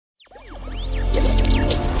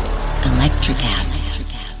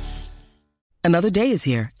NutraCast. Another day is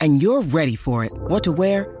here, and you're ready for it. What to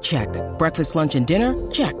wear? Check. Breakfast, lunch, and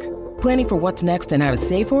dinner? Check. Planning for what's next and how to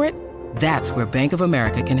save for it? That's where Bank of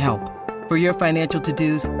America can help. For your financial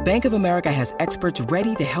to-dos, Bank of America has experts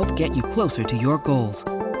ready to help get you closer to your goals.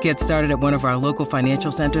 Get started at one of our local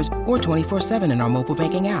financial centers or 24/7 in our mobile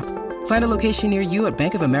banking app. Find a location near you at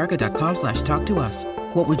bankofamerica.com/talktous.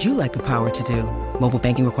 What would you like the power to do? Mobile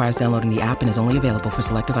banking requires downloading the app and is only available for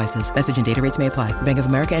select devices. Message and data rates may apply. Bank of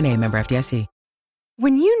America N.A., member FDIC.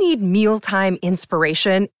 When you need mealtime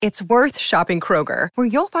inspiration, it's worth shopping Kroger, where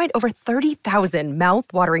you'll find over 30,000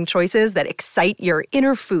 mouth-watering choices that excite your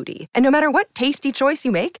inner foodie. And no matter what tasty choice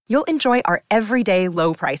you make, you'll enjoy our everyday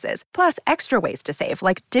low prices, plus extra ways to save,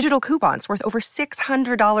 like digital coupons worth over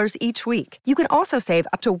 $600 each week. You can also save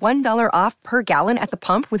up to $1 off per gallon at the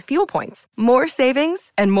pump with fuel points. More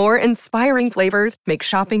savings and more inspiring flavors make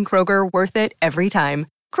shopping Kroger worth it every time.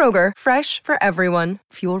 Kroger, fresh for everyone.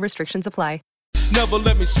 Fuel restrictions apply. Never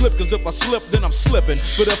let me slip, cause if I slip, then I'm slipping.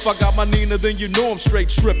 But if I got my Nina, then you know I'm straight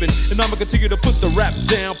tripping. And I'ma continue to put the rap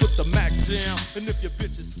down, put the Mac down. And if your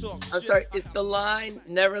bitches talk I'm sorry, is the line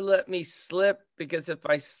never let me slip, because if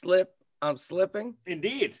I slip, I'm slipping?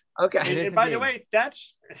 Indeed. Okay. And by the way,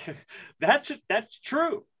 that's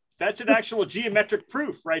true. That's an actual geometric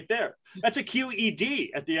proof right there. That's a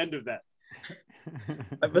QED at the end of that.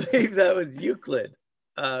 I believe that was Euclid.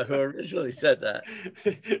 Who originally said that.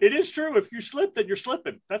 It is true. If you slip, then you're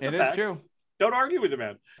slipping. That's a fact. It is true. Don't argue with the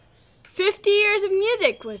man. 50 years of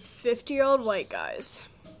music with 50-year-old white guys.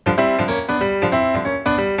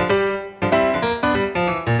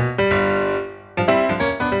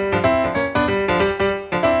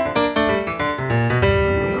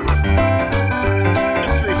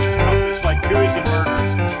 Mysteries is like coups and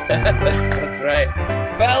murders. That's right.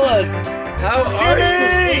 Fellas, how are you?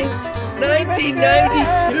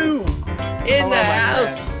 1992 in the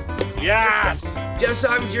house. Yes. Jeff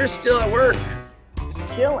Simons, you're still at work.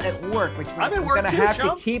 Still at work, which means I'm I'm going to to have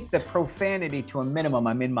to keep the profanity to a minimum.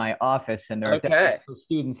 I'm in my office, and there are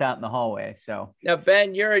students out in the hallway. So now,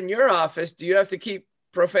 Ben, you're in your office. Do you have to keep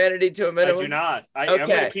profanity to a minimum? I do not. I'm going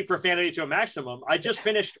to keep profanity to a maximum. I just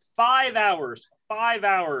finished 5 hours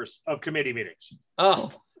of committee meetings.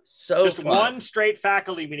 Oh. So just fun. One straight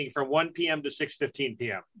faculty meeting from 1 p.m. to 6:15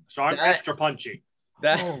 p.m. So I'm extra punchy.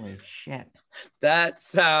 Holy shit. That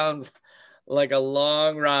sounds like a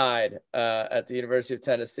long ride at the University of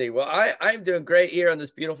Tennessee. Well, I'm doing great here on this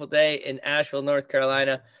beautiful day in Asheville, North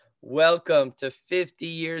Carolina. Welcome to 50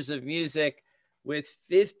 Years of Music with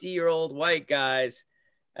 50-year-old white guys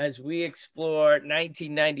as we explore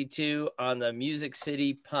 1992 on the Music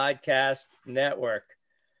City Podcast Network.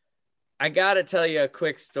 I got to tell you a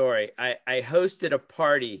quick story. I hosted a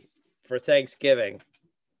party for Thanksgiving.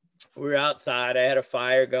 We were outside. I had a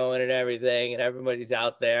fire going and everything, and everybody's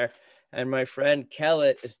out there. And my friend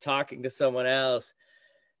Kellett is talking to someone else,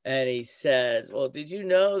 and he says, well, did you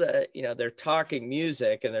know that, they're talking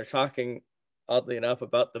music, and they're talking, oddly enough,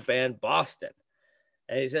 about the band Boston.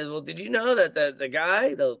 And he says, well, did you know that the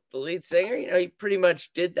guy, the lead singer, he pretty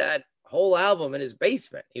much did that whole album in his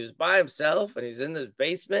basement. He was by himself, and he's in his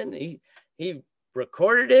basement. He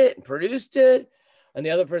recorded it and produced it. And the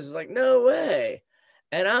other person's like, no way.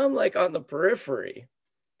 And I'm like on the periphery.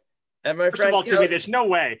 And my friend, first of all, to me, there's no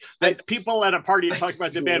way that people at a party talk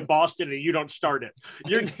about the band Boston and you don't start it.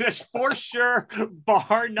 You're this for sure,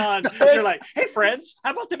 bar none. You're like, hey, friends,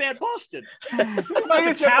 how about the band Boston? How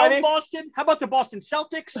about the town Boston? How about the Boston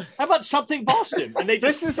Celtics? How about something Boston? And they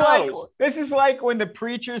just this is like when the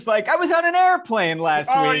preacher's like, I was on an airplane last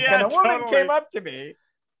week, and a woman came up to me.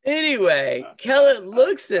 Anyway, Kellett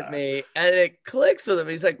looks at me and it clicks with him.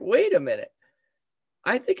 He's like, wait a minute.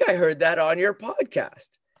 I think I heard that on your podcast.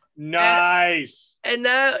 Nice. And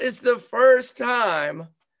that is the first time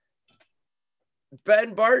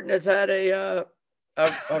Ben Barton has had a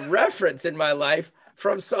reference in my life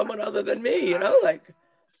from someone other than me. Like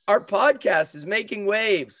our podcast is making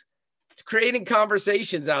waves. It's creating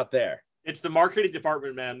conversations out there. It's the marketing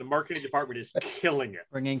department, man. The marketing department is killing it.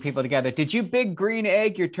 Bringing people together. Did you big green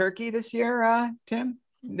egg your turkey this year, Tim?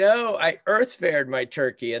 No, I earth faired my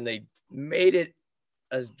turkey, and they made it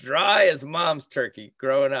as dry as mom's turkey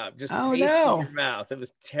growing up. Just paste in your mouth. It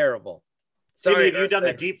was terrible. Sorry, have you done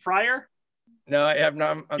the deep fryer? No, I have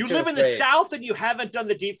not. You live in the South and you haven't done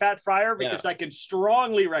the deep fat fryer? Because I can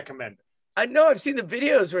strongly recommend it. I know. I've seen the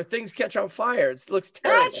videos where things catch on fire. It looks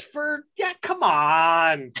terrible. Come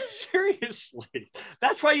on. Seriously.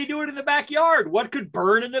 That's why you do it in the backyard. What could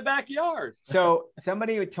burn in the backyard? So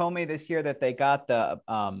somebody told me this year that they got the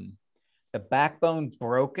backbone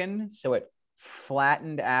broken, so it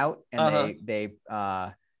flattened out, and they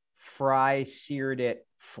Fry seared it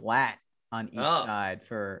flat on each side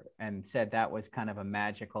and said that was kind of a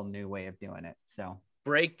magical new way of doing it. So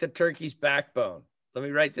break the turkey's backbone. Let me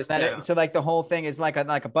write this down. So like the whole thing is like a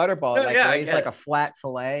butterball, raised like a flat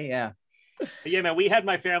fillet. Yeah. Yeah, man. We had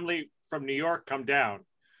my family from New York come down,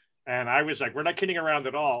 and I was like, we're not kidding around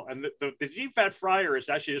at all. And the deep fat fryer is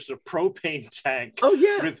actually just a propane tank. Oh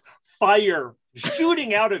yeah. With fire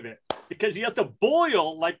shooting out of it because you have to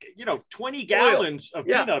boil 20 gallons of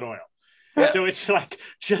peanut oil. Yeah. So it's like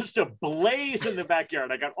just a blaze in the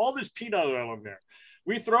backyard. I got all this peanut oil in there.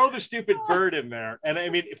 We throw the stupid bird in there. And I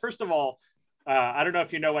mean, first of all, I don't know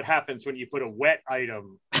if you know what happens when you put a wet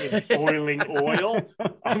item in boiling oil.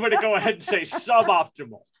 I'm going to go ahead and say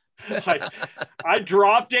suboptimal. Like I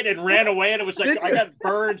dropped it and ran away, and it was like I got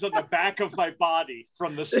burns on the back of my body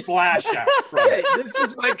from the splash out. This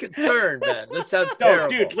is my concern, man. This sounds terrible.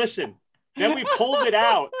 Dude, listen. Then we pulled it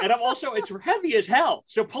out, and it's heavy as hell.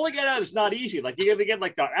 So pulling it out is not easy. Like you got to get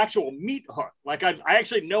like the actual meat hook. Like I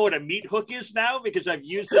actually know what a meat hook is now because I've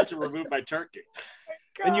used it to remove my turkey.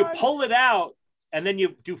 And you pull it out, and then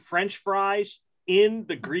you do French fries in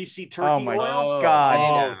the greasy turkey oil. Oh my God!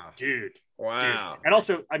 Oh, dude! Wow! Dude. And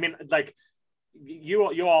also, I mean, like you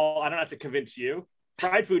all, I don't have to convince you.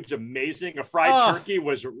 Fried food's amazing. A fried turkey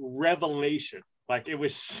was revelation. Like it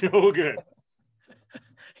was so good.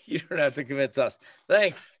 You don't have to convince us.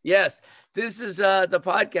 Thanks. Yes, this is the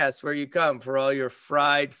podcast where you come for all your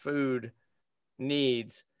fried food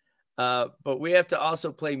needs. But we have to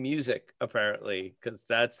also play music, apparently, because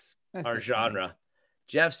that's our genre. Funny.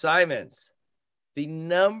 Jeff Simons, the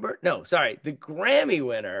Grammy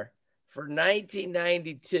winner for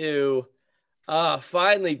 1992.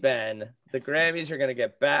 Finally, Ben, the Grammys are going to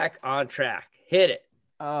get back on track. Hit it.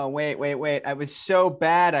 Oh, wait. I was so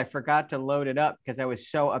bad. I forgot to load it up because I was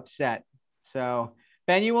so upset. So,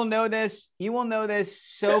 Ben, you will know this. You will know this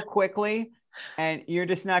so quickly, and you're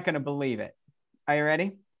just not going to believe it. Are you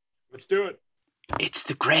ready? Let's do it. It's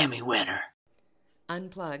the Grammy winner.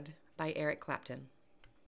 Unplugged by Eric Clapton.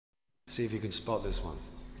 See if you can spot this one.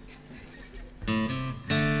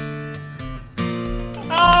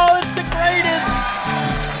 Oh, it's the greatest!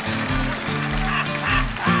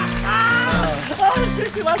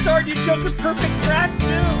 That's hard. You chose the perfect track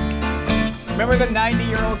too. Remember the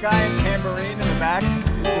 90-year-old guy in tambourine in the back?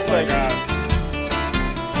 Oh my God!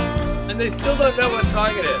 And they still don't know what song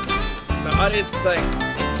it is. The audience is like,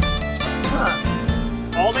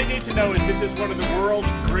 All they need to know is this is one of the world's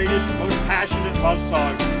greatest, most passionate love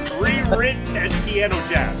songs, rewritten as piano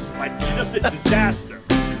jazz. Like just a disaster.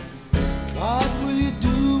 What will you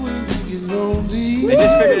do when you get lonely? They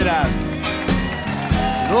just figured it out.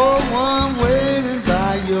 No one waiting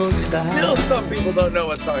by your side. Still, some people don't know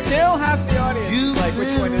what song it is. Still half the audience is like,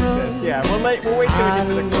 which one is this? Yeah, we'll wait till we get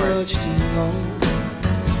to the chorus.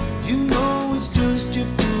 You know it's just your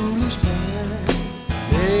foolish mind.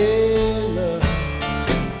 Hey, love.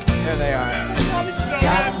 There they are.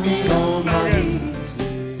 Got me on my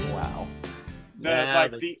knees. Wow.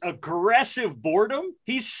 The aggressive boredom.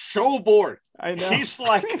 He's so bored. I know. He's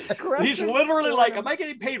like, he's literally like, am I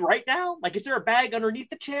getting paid right now? Like, is there a bag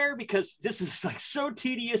underneath the chair? Because this is like so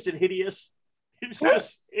tedious and hideous. He's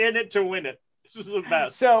just in it to win it. This is the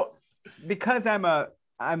best. So because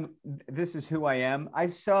this is who I am. I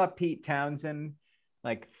saw Pete Townsend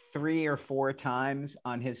like 3 or 4 times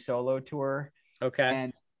on his solo tour. Okay.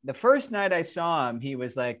 And the first night I saw him, he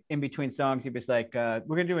was like, in between songs, he was like, we're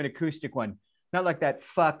going to do an acoustic one. Not like that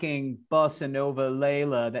fucking Bossa Nova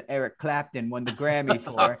Layla that Eric Clapton won the Grammy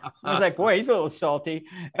for. I was like, boy, he's a little salty.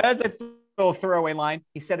 That's a little throwaway line.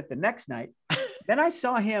 He said it the next night. Then I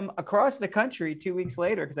saw him across the country 2 weeks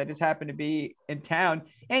later because I just happened to be in town.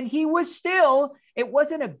 And he was still, it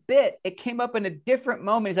wasn't a bit. It came up in a different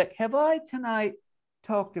moment. He's like, have I tonight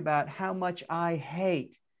talked about how much I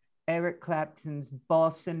hate Eric Clapton's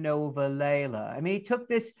Bossa Nova Layla? I mean, he took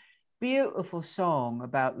this beautiful song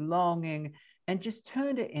about longing and just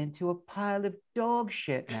turned it into a pile of dog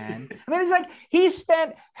shit, man. I mean, it's like he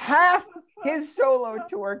spent half his solo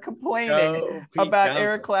tour complaining about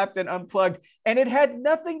Eric Clapton Unplugged, and it had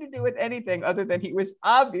nothing to do with anything other than he was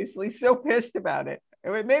obviously so pissed about it.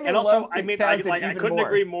 It made me and also, I couldn't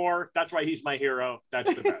agree more. That's why he's my hero.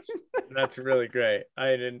 That's the best. That's really great.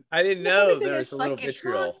 I didn't know there was a little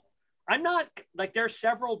vitriol. I'm not like there's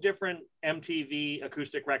several different MTV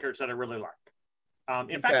acoustic records that I really like.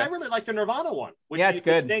 In fact, I really like the Nirvana one, which you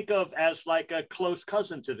can think of as like a close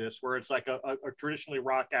cousin to this, where it's like a traditionally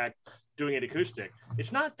rock act doing an acoustic.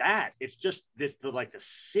 It's not that. It's just the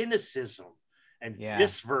cynicism, and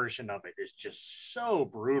this version of it is just so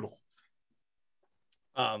brutal.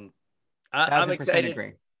 I'm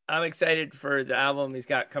excited. I'm excited for the album he's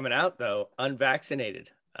got coming out, though. Unvaccinated,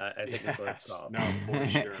 I think is what it's called. No, for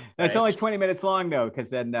sure. It's only 20 minutes long though, because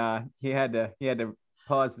then he had to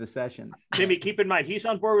pause the sessions. Timmy, keep in mind he's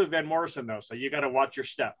on board with Van Morrison though, so you got to watch your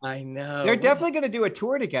step. I know They're definitely going to do a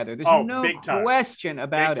tour together. There's no big time. question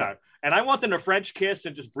about Big time. And I want them to French kiss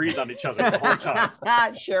and just breathe on each other the whole time.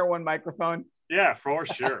 Share one microphone. Yeah, for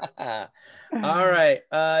sure. All right,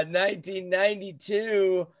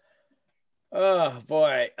 1992. Oh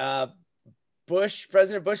boy,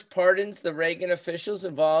 President Bush pardons the Reagan officials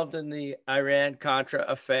involved in the Iran-Contra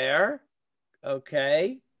affair.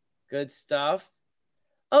 Okay, good stuff.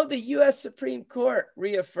 Oh, the U.S. Supreme Court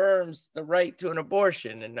reaffirms the right to an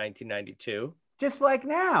abortion in 1992. Just like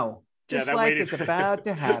now. Just like it's about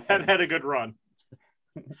to happen. That had a good run.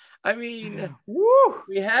 I mean, woo!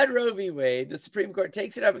 We had Roe v. Wade. The Supreme Court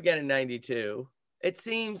takes it up again in 92. It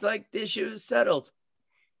seems like the issue is settled.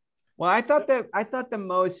 Well, I thought the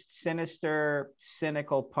most sinister,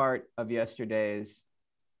 cynical part of yesterday's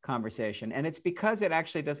conversation, and it's because it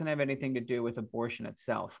actually doesn't have anything to do with abortion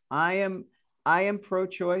itself. I am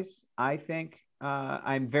pro-choice. I think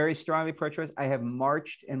I'm very strongly pro-choice. I have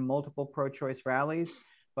marched in multiple pro-choice rallies,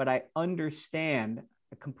 but I understand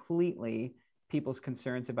completely people's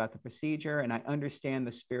concerns about the procedure, and I understand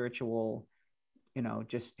the spiritual,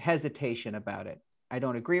 just hesitation about it. I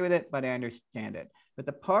don't agree with it, but I understand it. But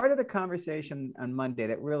the part of the conversation on Monday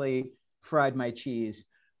that really fried my cheese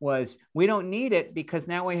was we don't need it because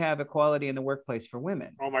now we have equality in the workplace for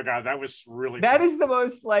women. Oh my God, that was really That funny. is the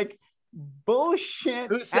most bullshit.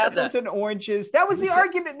 Who said apples that? And oranges. That was the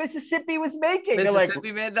argument Mississippi was making.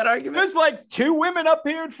 Mississippi made that argument? There's like two women up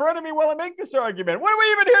here in front of me while I make this argument. What are we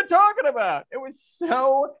even here talking about? It was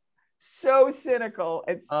so cynical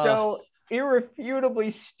and so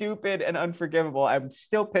irrefutably stupid and unforgivable. I'm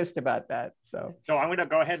still pissed about that. So I'm going to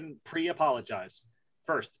go ahead and pre-apologize.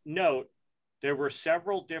 First, note, there were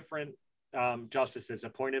several different justices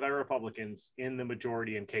appointed by Republicans in the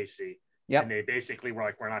majority in KC. Yep. And they basically were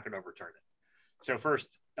like, we're not going to overturn it. So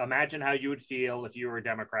first, imagine how you would feel if you were a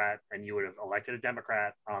Democrat and you would have elected a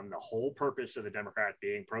Democrat on the whole purpose of the Democrat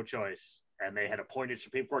being pro-choice. And they had appointed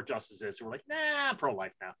Supreme Court justices who were like, nah, I'm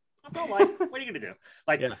pro-life now. I'm pro-life. What are you going to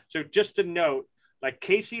do? So just to note,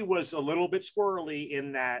 Casey was a little bit squirrely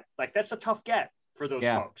in that, that's a tough get for those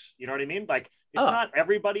folks. You know what I mean? It's not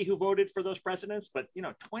everybody who voted for those presidents, but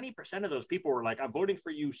 20% of those people were like, I'm voting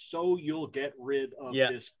for you so you'll get rid of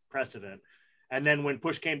this precedent. And then when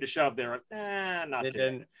push came to shove, they're like, not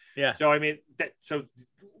today. Yeah. So I mean, so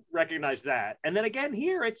recognize that. And then again,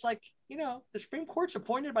 here it's like, the Supreme Court's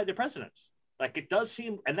appointed by the presidents. It does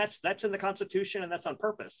seem, and that's in the Constitution, and that's on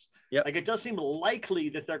purpose. Yeah. It does seem likely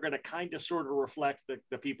that they're going to kind of sort of reflect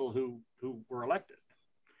the people who were elected.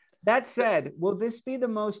 That said, will this be the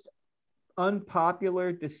most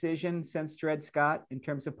unpopular decision since Dred Scott in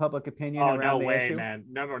terms of public opinion around no the way, issue? man.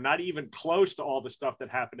 No, not even close to all the stuff that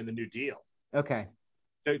happened in the New Deal. Okay.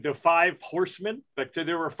 The five horsemen, so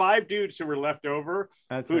there were five dudes who were left over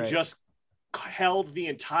who just held the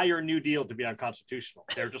entire New Deal to be unconstitutional.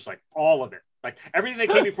 They were just like all of it. Everything that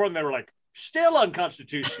came before them, they were like, still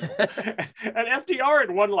unconstitutional. And FDR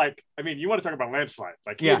had won, you want to talk about landslide.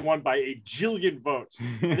 He had won by a jillion votes.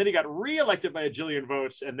 And then he got reelected by a jillion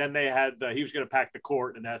votes. And then they had, he was going to pack the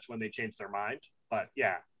court, and that's when they changed their mind. But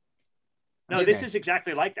yeah. No, this is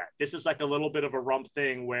exactly like that. This is a little bit of a rump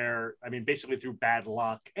thing where, basically through bad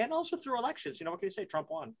luck and also through elections, what can you say? Trump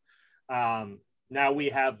won. Now we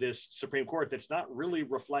have this Supreme Court that's not really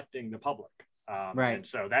reflecting the public. Right. And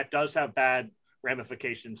so that does have bad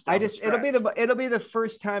ramifications. It'll be the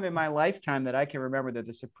first time in my lifetime that I can remember that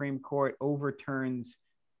the Supreme Court overturns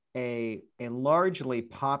a largely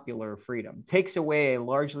popular freedom, takes away a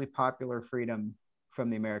largely popular freedom from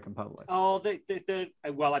the American public. Oh,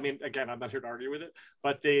 well, again, I'm not here to argue with it,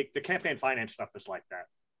 but the campaign finance stuff is like that.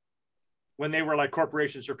 When they were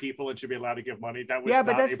corporations are people and should be allowed to give money, that was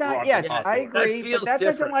but that's not. Yes, I agree. But that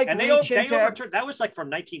doesn't and they overturned. That was from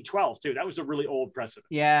 1912 too. That was a really old precedent.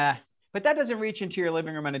 Yeah. But that doesn't reach into your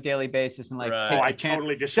living room on a daily basis and I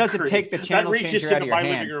totally disagree. Doesn't take the channel that reaches changer out into of your my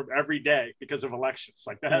hand. living room every day because of elections.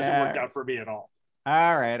 That hasn't worked out for me at all.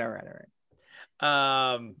 All right.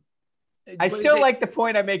 I still like the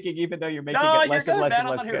point I'm making, even though you're making it less and less and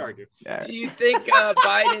less good. Yeah. Do you think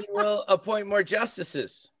Biden will appoint more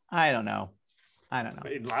justices? I don't know.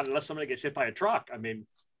 Unless somebody gets hit by a truck.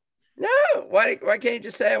 No. Why can't you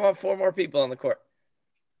just say I want 4 more people on the court?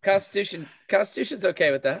 Constitution's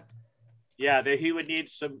okay with that. Yeah, he would need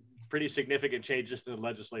some pretty significant changes to the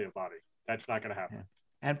legislative body. That's not going to happen.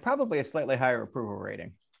 Yeah. And probably a slightly higher approval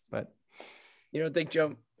rating. But you don't think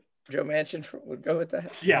Joe Joe Manchin would go with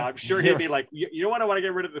that. Yeah, I'm sure he'd be like, you know what I want to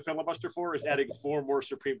get rid of the filibuster for is adding 4 more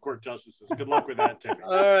Supreme Court justices. Good luck with that, Timmy.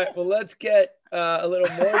 All right, well, let's get a little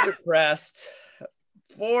more depressed.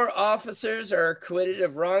 4 officers are acquitted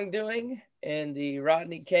of wrongdoing in the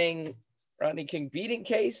Rodney King beating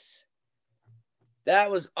case.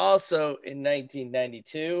 That was also in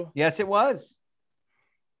 1992. Yes, it was.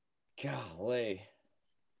 Golly.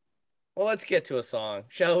 Well, let's get to a song,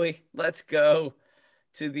 shall we? Let's go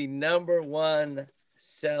to the #1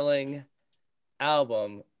 selling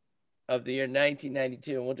album of the year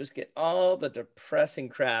 1992, and we'll just get all the depressing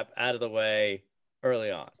crap out of the way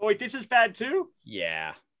early on. Oh, wait, this is bad too?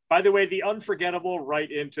 Yeah. By the way, the Unforgettable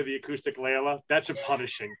right into the acoustic Layla, that's a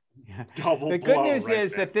punishing double The blow. good news right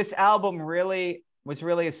is there. that this album was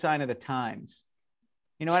really a sign of the times.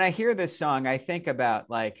 You know, when I hear this song, I think about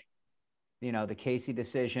like, you know, the Casey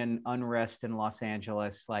decision, unrest in Los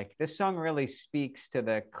Angeles. Like this song really speaks to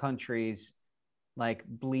the country's like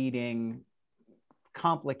bleeding,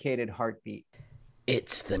 complicated heartbeat.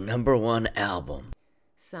 It's the #1 album.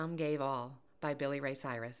 Some Gave All by Billy Ray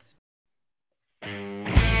Cyrus.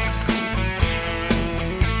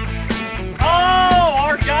 Oh,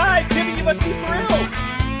 our guy, Timmy, you must be thrilled.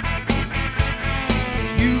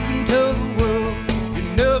 You can tell the world you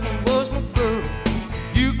never was my girl.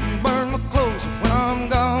 You can burn my clothes when I'm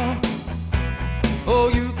gone. Oh,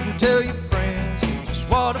 you can tell your friends just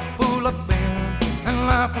what a fool I've been and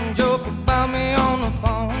laugh and joke about me on the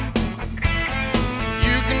phone.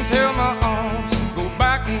 You can tell my arms go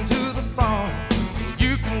back into the phone.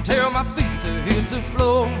 You can tell my feet to hit the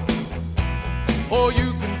floor. Or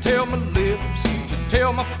you can tell my lips to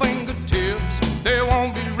tell my fingertips they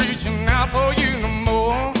won't be reaching out for you no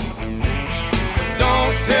more.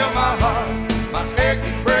 Don't tell my heart, my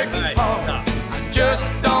achy breaking heart. I just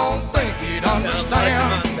don't think he'd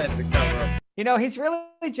understand. You know, he's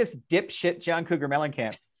really just dipshit John Cougar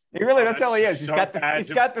Mellencamp. He really, that's all he is. He's got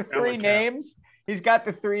the 3 names. He's got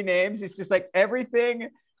the 3 names. It's just like everything,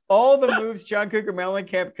 all the moves John Cougar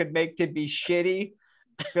Mellencamp could make to be shitty,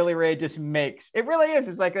 Billy Ray just makes. It really is.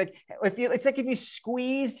 It's like if you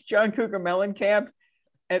squeezed John Cougar Mellencamp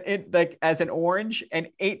and it like as an orange and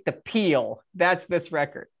ate the peel. That's this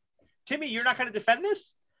record. Timmy, you're not going to defend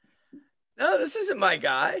this? No, this isn't my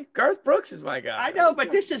guy. Garth Brooks is my guy. I know,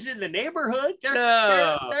 but this is in the neighborhood.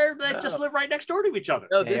 They just live right next door to each other.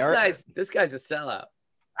 No, this guy's a sellout.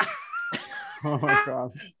 Oh my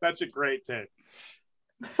God. That's a great take.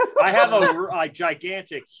 I have a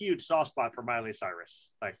gigantic, huge soft spot for Miley Cyrus.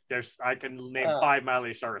 Like, I can name 5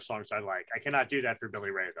 Miley Cyrus songs I like. I cannot do that for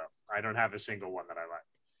Billy Ray, though. I don't have a single one that I like.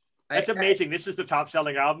 That's amazing. This is the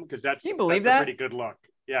top-selling album because that's a pretty good look.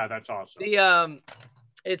 Yeah, that's awesome.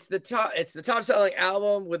 It's the top-selling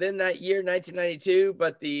album within that year, 1992.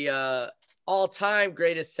 But the all-time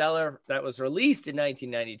greatest seller that was released in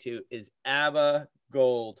 1992 is ABBA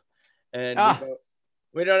Gold, and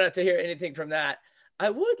we don't have to hear anything from that. I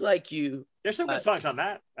would like you. There's some good songs on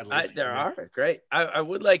that. At least there are great. I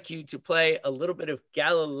would like you to play a little bit of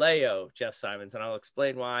Galileo, Jeff Simons, and I'll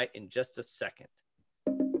explain why in just a second.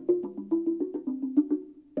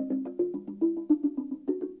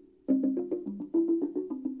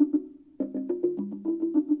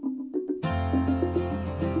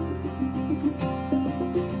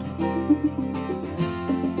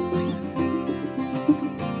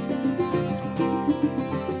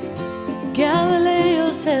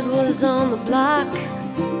 Galileo's head was on the block.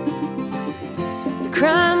 The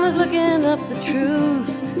crime was looking up the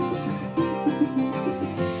truth.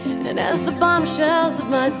 And as the bombshells of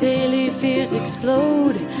my daily fears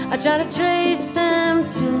explode, I try to trace them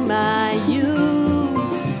to my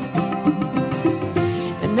youth.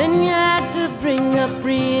 And then you had to bring up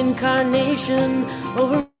reincarnation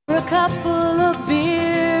over a couple of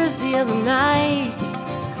beers the other night.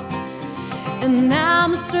 And now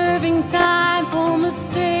I'm serving time for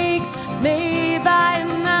mistakes made by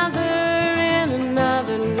another in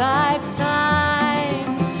another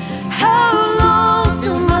lifetime. How long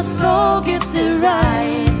till my soul gets it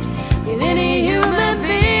right? Did any human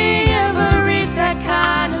being ever reach that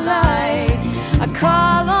kind of light? I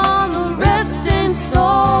call on the resting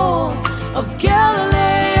soul of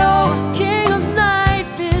Galileo, king of night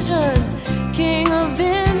vision, king of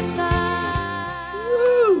insight.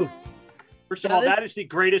 First of all, that is the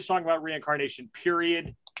greatest song about reincarnation,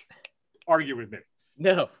 period. Argue with me.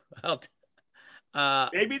 No,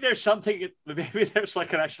 Maybe there's something. Maybe there's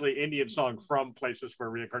like an actually Indian song from places where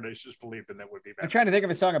reincarnation is believed, and that would be better. I'm trying to think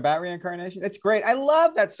of a song about reincarnation. It's great. I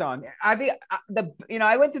love that song. I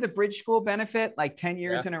went to the Bridge School benefit like 10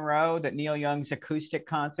 years in a row. That Neil Young's acoustic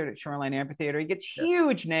concert at Shoreline Amphitheater. He gets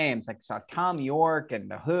huge names. Like saw Tom York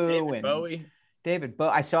and The Who and Bowie.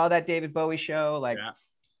 I saw that David Bowie show. Like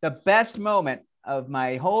the best moment of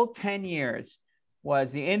my whole 10 years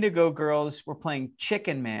was the Indigo Girls were playing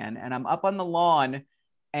Chicken Man, and I'm up on the lawn,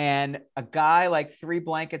 and a guy like 3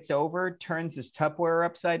 blankets over turns his Tupperware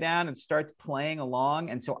upside down and starts playing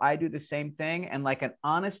along. And so I do the same thing, and like an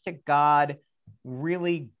honest to God,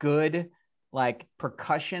 really good like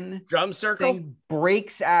percussion drum circle thing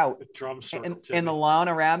breaks out drum circle in the lawn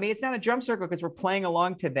around me. It's not a drum circle because we're playing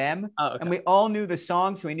along to them. And we all knew the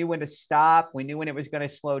song, so we knew when to stop. We knew when it was going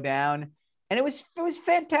to slow down. And it was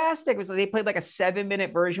fantastic. It was like they played like a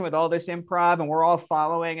 7-minute version with all this improv, and we're all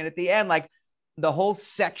following. And at the end, like the whole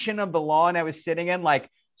section of the lawn I was sitting in, like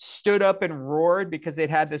stood up and roared because they'd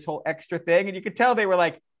had this whole extra thing. And you could tell they were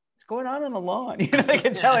like, what's going on the lawn? You know, I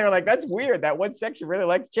could tell they were like, that's weird. That one section really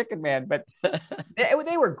likes Chicken Man. But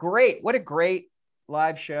they were great. What a great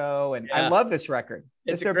live show. And I love this record.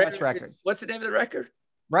 It's their best record. What's the name of the record?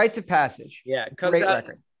 Rites of Passage. Yeah, it comes out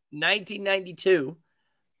in 1992.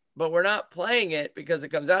 But we're not playing it because it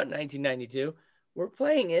comes out in 1992. We're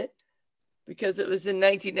playing it because it was in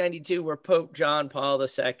 1992 where Pope John Paul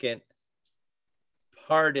II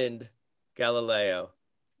pardoned Galileo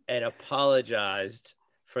and apologized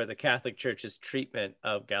for the Catholic Church's treatment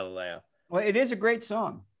of Galileo. Well, it is a great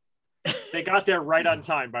song. They got there right on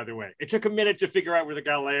time, by the way. It took a minute to figure out where the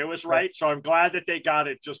Galileo was right. So I'm glad that they got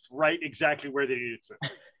it just right exactly where they needed to.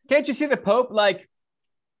 Can't you see the Pope? Like,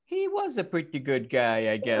 he was a pretty good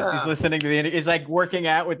guy, I guess. Yeah. He's listening to he's like working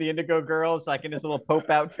out with the Indigo Girls, like in his little Pope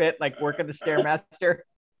outfit, like working the Stairmaster.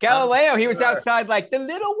 Galileo, he was outside like, the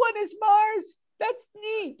little one is Mars. That's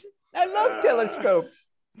neat. I love telescopes.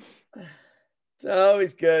 It's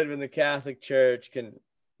always good when the Catholic Church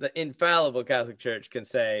the infallible Catholic Church can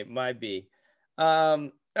say, my B.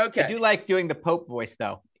 Okay. I do like doing the Pope voice,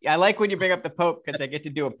 though. I like when you bring up the Pope because I get to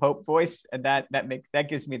do a Pope voice, and that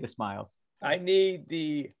gives me the smiles. I need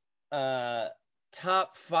the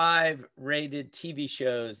top 5 rated TV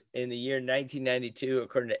shows in the year 1992,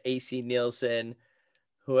 according to AC Nielsen.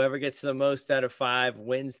 Whoever gets the most out of 5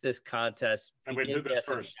 wins this contest. And we do this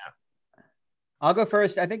first. I'll go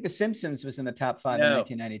first. I think The Simpsons was in the top 5 in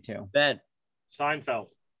 1992. Ben. Seinfeld.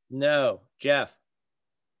 No. Jeff.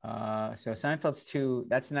 So Seinfeld's 2.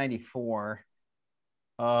 That's 94.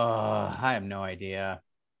 I have no idea.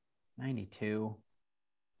 92.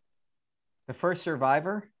 The First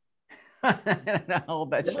Survivor. I don't know how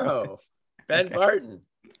old that show is. Ben Barton.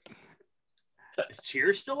 Is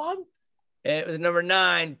Cheers still on? It was number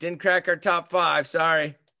 9. Didn't crack our top 5.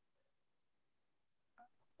 Sorry.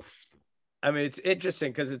 I mean, it's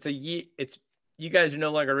interesting because you guys are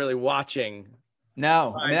no longer really watching.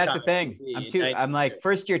 No, I mean that's the thing. I'm like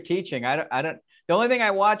first year teaching. I don't. The only thing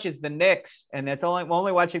I watch is the Knicks, and I'm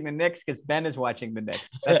only watching the Knicks because Ben is watching the Knicks.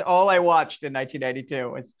 That's all I watched in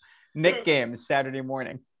 1992 was Knick games Saturday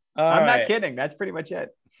morning. I'm not kidding. That's pretty much it.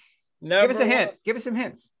 Give us a hint. Give us some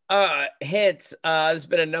hints. Hints. This has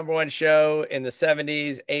been a number 1 show in the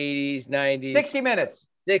 70s, 80s, 90s. 60 Minutes.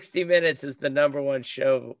 60 Minutes is the number 1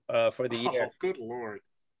 show for the year. Oh, good Lord.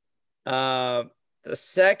 The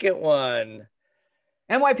second one.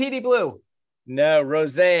 NYPD Blue. No,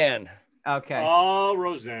 Roseanne. Okay. Oh,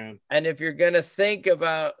 Roseanne. And if you're going to think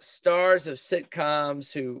about stars of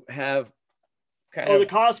sitcoms who have The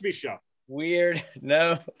Cosby Show. Weird.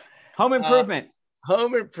 No. Home Improvement.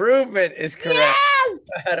 Home Improvement is correct. Yes!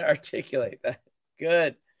 How to articulate that.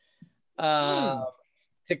 Good.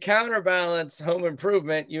 To counterbalance Home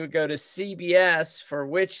Improvement, you would go to CBS for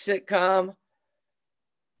which sitcom?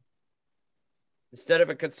 Instead of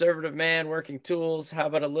a conservative man working tools, how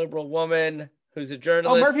about a liberal woman who's a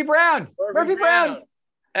journalist? Oh, Murphy Brown. Murphy Brown.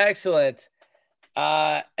 Excellent.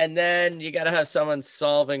 And then you got to have someone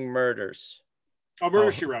solving murders. Oh,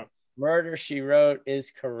 Murder, She Wrote. Murder, She Wrote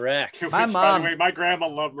is correct. My mom. By the way, my grandma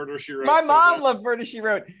loved Murder, She Wrote. My mom loved Murder, She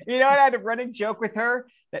Wrote. You know, I had a running joke with her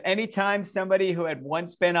that anytime somebody who had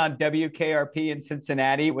once been on WKRP in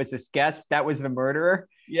Cincinnati was this guest, that was the murderer.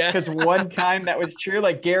 Yeah. Because one time that was true.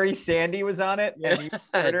 Like Gary Sandy was on it. And he was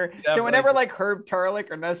a murderer. So whenever like Herb Tarlick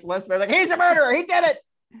or Ness Leslie, like, he's a murderer. He did it.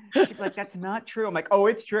 She's like, that's not true. I'm like, oh,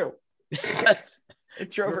 it's true. It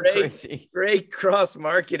drove her crazy. Great cross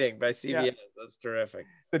marketing by CBS. Yeah. That's terrific.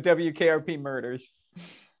 The WKRP murders.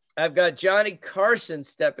 I've got Johnny Carson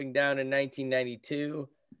stepping down in 1992.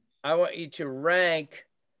 I want you to rank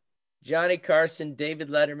Johnny Carson, David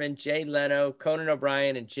Letterman, Jay Leno, Conan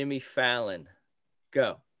O'Brien, and Jimmy Fallon.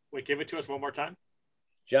 Go. Wait, give it to us one more time.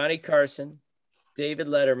 Johnny Carson, David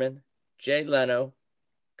Letterman, Jay Leno,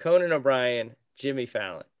 Conan O'Brien, Jimmy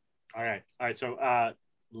Fallon. All right. So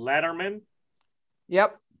Letterman.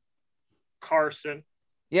 Yep. Carson.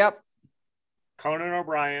 Yep. Conan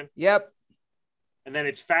O'Brien. Yep. And then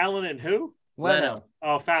it's Fallon and who? Leno.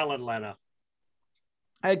 Oh, Fallon, Leno.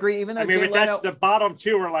 I agree. Even though I mean, Jay but Leno, that's the bottom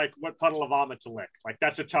two are like what puddle of vomit to lick. Like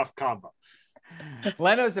that's a tough combo.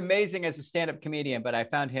 Leno's amazing as a stand-up comedian, but I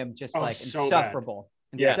found him just so insufferable.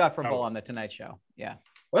 Yeah, Insufferable totally. on the Tonight Show. Yeah.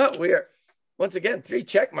 Well, we are, once again, 3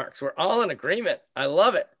 check marks. We're all in agreement. I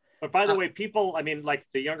love it. But by the way, people, I mean, like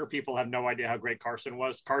the younger people have no idea how great Carson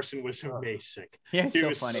was. Carson was amazing. Yeah, he so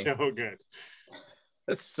was funny. so good.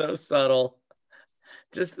 It's so subtle.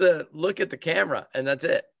 Just the look at the camera, and that's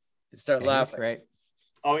it. You start laughing. Right.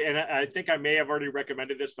 Oh, and I think I may have already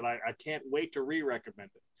recommended this, but I can't wait to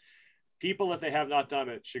re-recommend it. People, if they have not done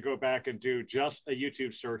it, should go back and do just a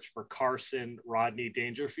YouTube search for Carson Rodney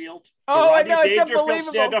Dangerfield. Oh, I know, it's Dangerfield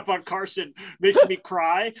unbelievable. stand up on Carson makes me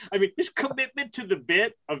cry. I mean, his commitment to the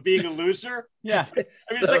bit of being a loser. Yeah. I mean,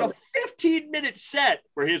 it's like a 15-minute set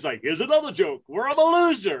where he's like, here's another joke where I'm a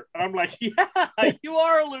loser. And I'm like, yeah, you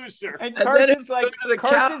are a loser. And then Carson's go like, to the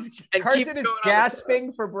Carson couch and keep is going on the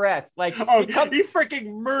gasping for breath. Like, Oh, he comes- he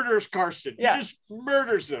freaking murders Carson. Yeah. He just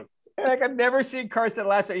murders him. like I've never seen Carson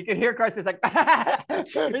laugh. So you can hear Carson's like,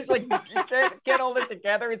 he's like, you can't hold it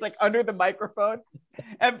together. He's like under the microphone.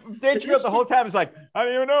 And Dangerfield the whole time is like, I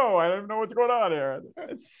don't even know. I don't know what's going on here.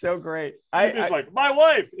 It's so great. He's like, my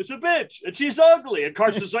wife is a bitch and she's ugly. And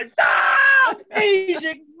Carson's like,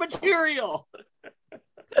 Asian material.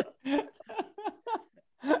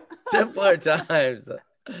 Simpler times.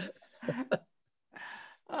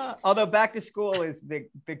 Although Back to School is the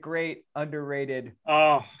great underrated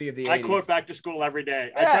Oh, movie of the I 80s. quote Back to School every day.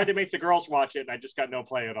 I Yeah. tried to make the girls watch it and I just got no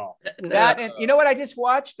play at all. That and you know what I just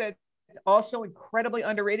watched that's also incredibly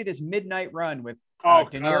underrated is Midnight Run with Oh,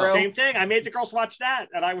 De Niro. same thing. I made the girls watch that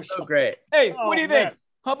and I was So great. Hey, Oh, what do you man. think?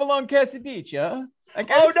 Hop along Casadich, huh? Like,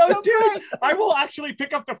 Oh it's no, so dude! great. I will actually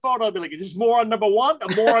pick up the phone. I'll be like, "Is this more on number 1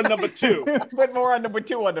 or more on number 2?" Put more on number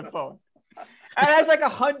 2 on the phone. And it has like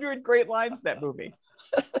 100 great lines, that movie.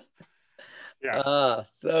 Yeah.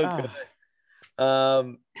 So good.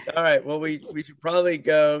 All right. Well, we should probably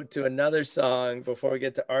go to another song before we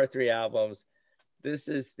get to our 3 albums. This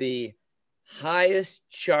is the highest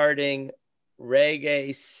charting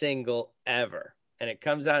reggae single ever, and it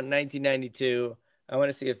comes out in 1992. I want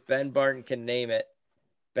to see if Ben Barton can name it.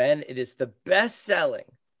 Ben, it is the best-selling,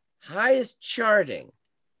 highest charting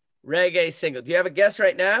reggae single. Do you have a guess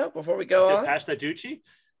right now before we go on? Pasta Ducci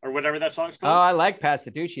or whatever that song's Oh, called. I like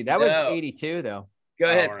Pasaducci. That was No. 82, though. Go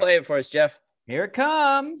ahead, all right. play it for us, Jeff. Here it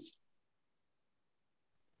comes.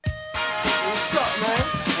 What's up, man?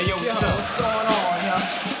 Hey, yo, what's going on, yo?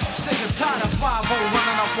 I'm sick and tired of 5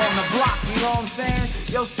 running up on the block, you know what I'm saying?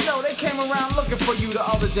 Yo, Snow, they came around looking for you the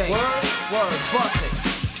other day. Word, bust it.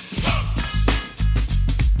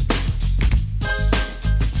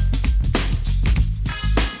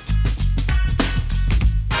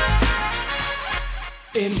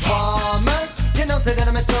 Informer, you know, say that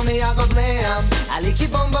I'm a snowman, I go blam. I like you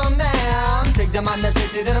bum bum down. Take the man that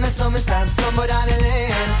say that I'm a snowman, stamp somewhere down the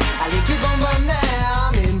lane. I like you bum bum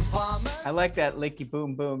down. Informer. I like that licky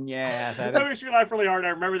boom boom. Yeah. That makes me laugh really hard. I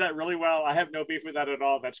remember that really well. I have no beef with that at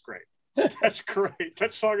all. That's great. That's great.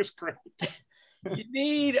 That song is great. You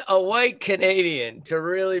need a white Canadian to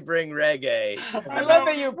really bring reggae. I love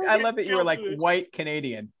that you were like white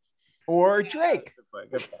Canadian or Drake.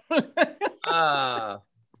 Oh,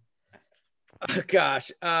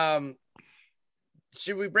 gosh.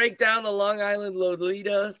 Should we break down the Long Island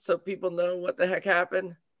Lolita so people know what the heck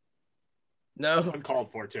happened? No.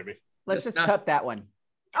 Uncalled for, Timmy. Let's just not- cut that one.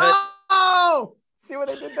 Cut. Oh, see what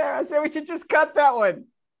I did there? I said we should just cut that one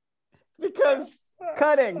because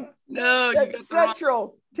cutting. No, you That's got the wrong,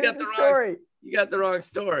 central to got the the wrong- story. you got the wrong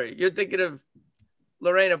story. You're thinking of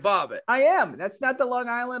Lorena Bobbitt. I am. That's not the Long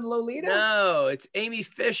Island Lolita. No, it's Amy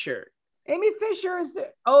Fisher. Amy Fisher is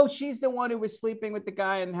she's the one who was sleeping with the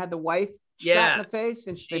guy and had the wife shot Yeah. in the face,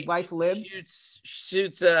 and the wife lives.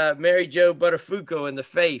 Shoots Mary Jo Buttafuoco in the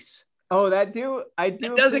face. Oh, I do. It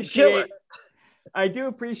doesn't kill her. I do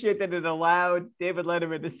appreciate that it allowed David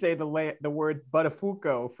Letterman to say the word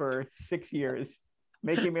Buttafuoco for 6 years,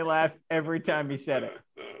 making me laugh every time he said it.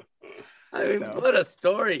 I mean, So. what a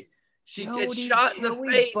story. She gets shot in the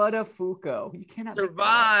face, Buttafuoco. You cannot make that up.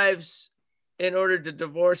 survives in order to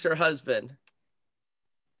divorce her husband.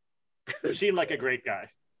 He seemed like a great guy.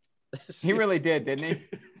 He really did, didn't he?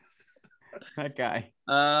 That guy.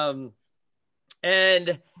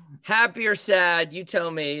 And happy or sad, you tell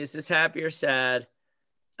me, is this happy or sad?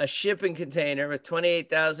 A shipping container with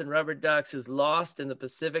 28,000 rubber ducks is lost in the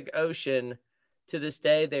Pacific Ocean. To this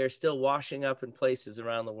day, they are still washing up in places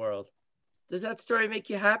around the world. Does that story make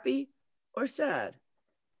you happy or sad?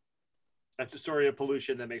 That's a story of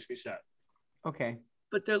pollution that makes me sad. Okay.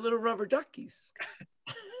 But they're little rubber duckies.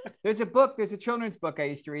 There's a children's book I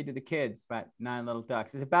used to read to the kids about 9 little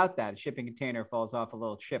ducks. It's about that. A shipping container falls off a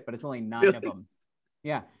little ship, but it's only 9 of them.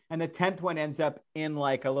 Yeah. And the 10th one ends up in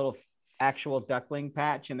like a little actual duckling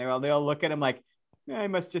patch. And they all look at him like, I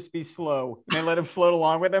must just be slow. And they let him float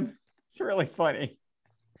along with him. It's really funny.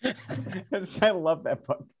 I love that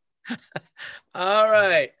book. All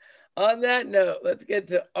right. On that note, let's get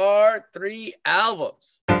to our 3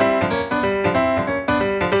 albums.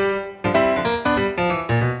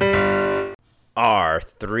 Our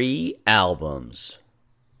 3 albums.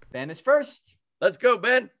 Ben is first. Let's go,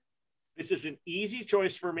 Ben. This is an easy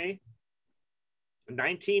choice for me.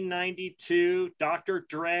 1992, Dr.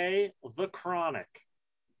 Dre, The Chronic.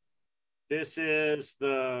 This is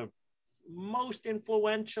the most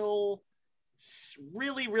influential,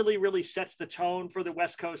 really sets the tone for the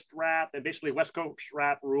West Coast rap, and basically West Coast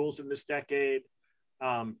rap rules in this decade.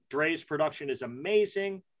 Dre's production is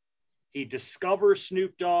amazing. He discovers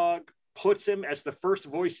Snoop Dogg, puts him as the first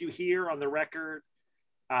voice you hear on the record.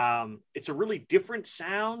 It's a really different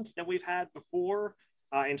sound than we've had before.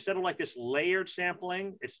 Instead of like this layered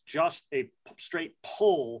sampling, it's just a straight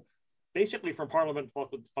pull, basically from Parliament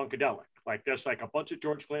Funkadelic. Like there's like a bunch of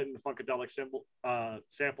George Clinton Funkadelic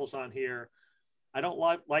samples on here. I don't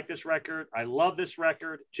like this record. I love this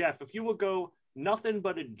record. Jeff, if you will go nothing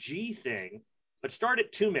but a G thing, but start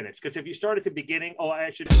at 2 minutes, because if you start at the beginning, I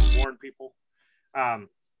should just warn people.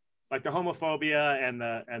 Like the homophobia and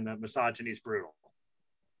the misogyny is brutal.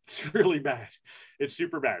 It's really bad. It's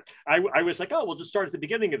super bad. I was like, we'll just start at the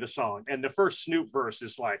beginning of the song, and the first Snoop verse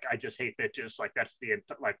is like, I just hate bitches. Like that's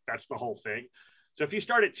the whole thing. So if you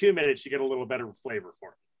start at 2 minutes, you get a little better flavor for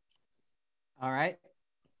it. All right.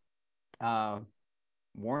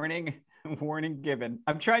 Warning given.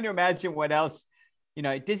 I'm trying to imagine what else.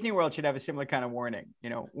 Disney World should have a similar kind of warning.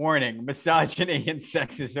 Warning: misogyny and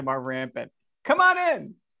sexism are rampant. Come on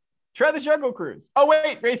in. Try the Jungle Cruise. Oh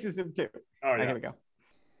wait, racism too. Oh yeah. Here we go.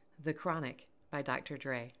 The Chronic by Dr.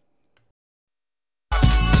 Dre.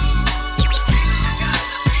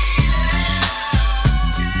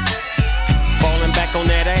 Falling back on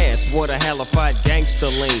that ass, what a halified gangster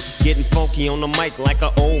lean. Getting funky on the mic like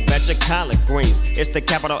an old batch of collard greens. It's the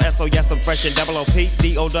capital S-O, yes, I'm fresh and double O-P,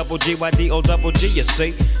 D-O-double-G-Y-D-O-double-G, you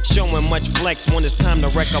see. Showing much flex when it's time to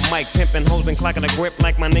wreck a mic. Pimping hoes and clocking a grip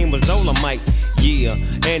like my name was Dolomite. Yeah,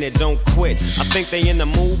 and it don't quit. I think they in the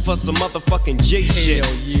mood for some motherfucking G shit.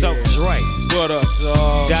 Yeah. So Dre, What up,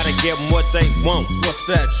 dog? gotta give them what they want. What's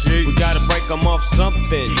that, G? We gotta break them off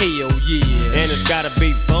something. Hell yeah. And it's gotta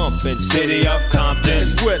be bumping. City of Compton.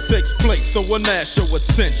 It's where it takes place, so when that show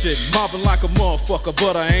attention. Mobbing like a motherfucker,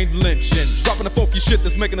 but I ain't lynching. Dropping the funky shit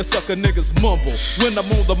that's making the sucker niggas mumble. When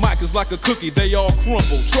I'm on the mic, it's like a cookie, they all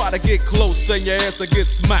crumble. Try to get close, say your ass will get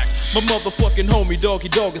smacked. My motherfucking homie, Doggy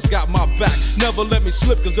Dog, has got my back. Never let me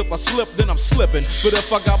slip, cause if I slip, then I'm slipping. But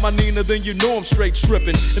if I got my Nina, then you know I'm straight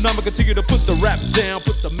tripping. And I'ma continue to put the rap down,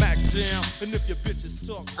 put the Mac down. And if your bitches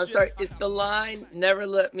talk I'm sorry, is the line never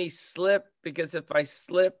let me slip, because if I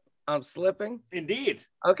slip, I'm slipping? Indeed.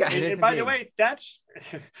 Okay. And by the way, that's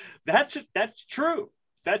true.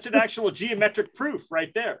 That's an actual geometric proof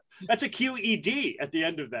right there. That's a QED at the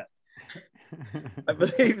end of that. I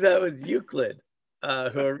believe that was Euclid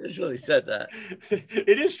who originally said that.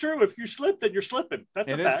 It is true. If you slip, then you're slipping.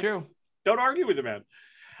 That's a fact. It is true. Don't argue with the man.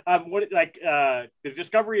 The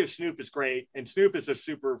discovery of Snoop is great, and Snoop is a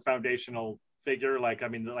super foundational figure.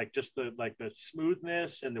 Just the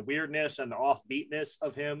smoothness and the weirdness and the offbeatness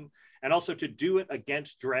of him, and also to do it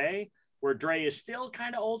against Dre, where Dre is still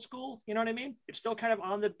kind of old school. You know what I mean? It's still kind of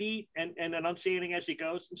on the beat and enunciating as he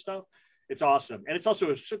goes and stuff. It's awesome, and it's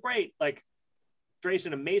also so great. Like, Dre's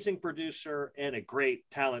an amazing producer and a great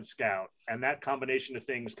talent scout, and that combination of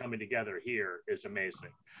things coming together here is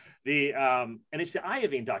amazing. And it's the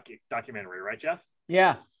Iovine documentary, right, Jeff?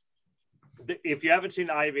 Yeah. If you haven't seen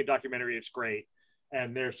the Iovine documentary, it's great.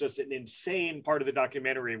 And there's just an insane part of the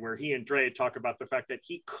documentary where he and Dre talk about the fact that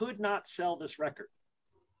he could not sell this record.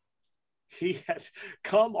 He had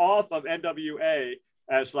come off of NWA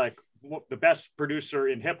as like the best producer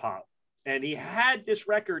in hip hop. And he had this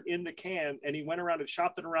record in the can, and he went around and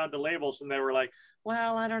shopped it around to labels, and they were like,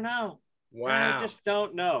 well, I don't know. Wow. I just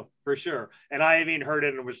don't know for sure. And I even heard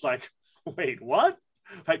it and was like, wait, what?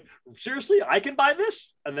 Like, seriously, I can buy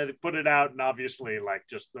this? And then put it out, and obviously, like,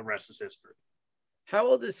 just the rest is history. How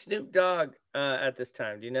old is Snoop Dogg at this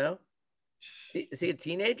time? Do you know? Is he a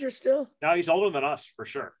teenager still? No, he's older than us, for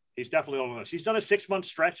sure. He's definitely older than us. He's done a 6-month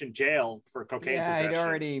stretch in jail for cocaine possession.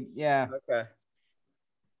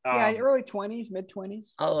 Okay. Early 20s, mid-20s.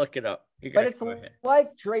 I'll look it up. But it's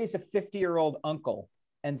like Dre's a 50-year-old uncle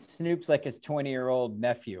and Snoop's like his 20-year-old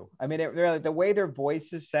nephew. I mean, the way their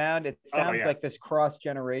voices sound, it sounds like this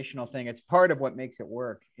cross-generational thing. It's part of what makes it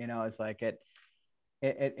work. You know, it's like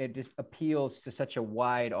it just appeals to such a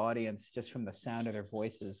wide audience just from the sound of their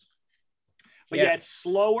voices. But yeah, it's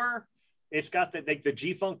slower. It's got the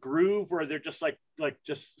G-funk groove where they're just like that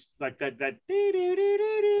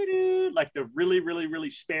like the really, really, really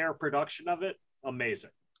spare production of it.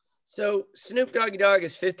 Amazing. So Snoop Doggy Dogg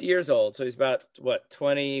is 50 years old. So he's about,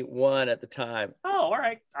 21 at the time. Oh, all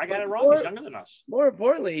right. I got it wrong. He's younger than us. More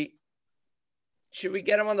importantly, should we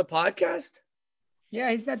get him on the podcast? Yeah,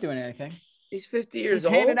 he's not doing anything. He's 50 years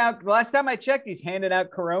old. Handing out, last time I checked, he's handing out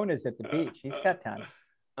Coronas at the beach. He's got time.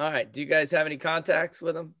 All right. Do you guys have any contacts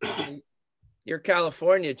with him? You're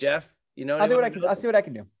California, Jeff. You know, I'll see what I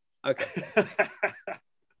can do. Okay.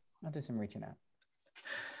 I'll do some reaching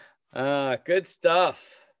out. Good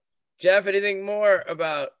stuff. Jeff, anything more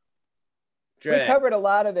about Dre? We covered a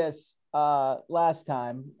lot of this last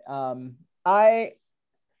time. I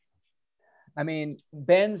mean,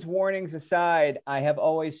 Ben's warnings aside, I have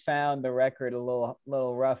always found the record a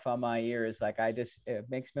little rough on my ears. Like it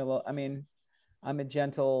makes me a little. I mean, I'm a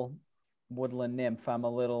gentle woodland nymph. I'm a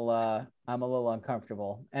little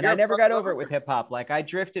uncomfortable, and I never got over it with hip hop. Like I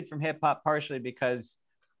drifted from hip hop partially because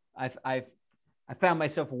I found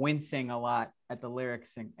myself wincing a lot at the lyrics,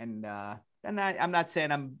 and I'm not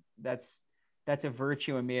saying that's a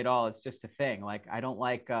virtue in me at all. It's just a thing. Like I don't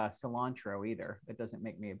like cilantro either. It doesn't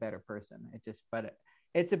make me a better person.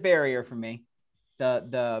 It's a barrier for me.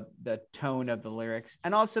 The tone of the lyrics,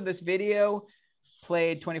 and also this video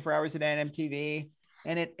played 24 hours a day on MTV.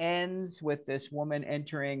 And it ends with this woman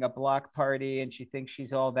entering a block party and she thinks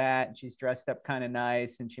she's all that. And she's dressed up kind of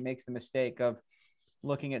nice. And she makes the mistake of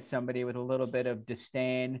looking at somebody with a little bit of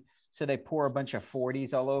disdain. So they pour a bunch of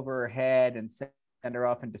 40s all over her head and send her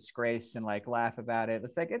off in disgrace and like laugh about it.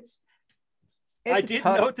 It's like, I didn't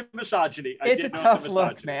note the misogyny. It's a tough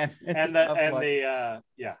look, man. And the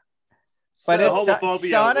yeah. But so it's homophobia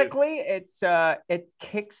sonically, it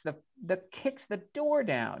kicks the door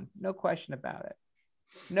down. No question about it.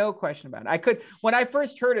 No question about it. When I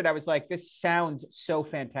first heard it, I was like, this sounds so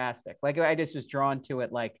fantastic. Like I just was drawn to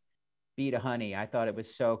it like Beat a Honey. I thought it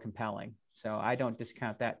was so compelling. So I don't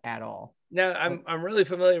discount that at all. Now I'm really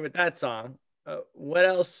familiar with that song. What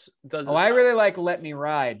else does it I really like Let Me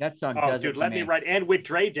Ride. That song does it for Let Me Ride and With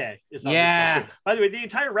Dre Day is on this song too. By the way, the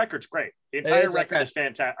entire record's great. The entire record is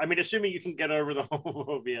fantastic. I mean, assuming you can get over the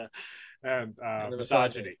homophobia and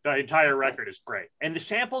misogyny. The entire record is great. And the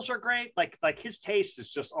samples are great. Like his taste is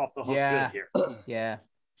just off the hook good here. Yeah.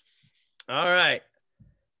 All right.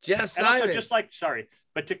 Jeff Simon. And also just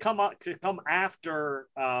but to come after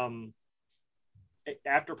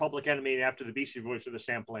after Public Enemy and after the Beastie Boys for the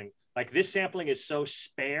sampling, like this sampling is so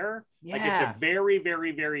spare. Yeah. Like it's a very,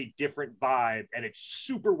 very, very different vibe and it's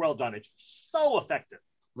super well done. It's so effective.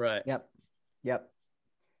 Right. Yep.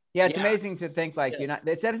 Yeah, it's amazing to think like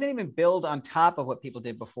it doesn't even build on top of what people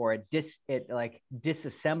did before. It like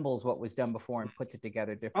disassembles what was done before and puts it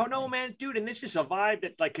together differently. Oh no, man, dude, and this is a vibe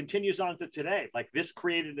that like continues on to today. Like this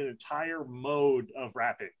created an entire mode of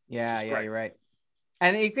rapping. Yeah, you're right.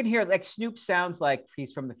 And you can hear like Snoop sounds like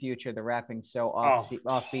he's from the future. The rapping so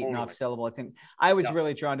offbeat and off syllable. I was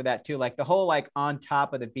really drawn to that too. Like the whole like on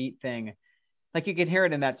top of the beat thing. Like you can hear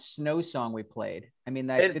it in that Snow song we played. I mean,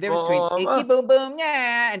 the difference between icky boom boom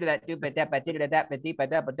yeah into that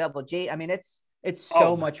double G. I mean, it's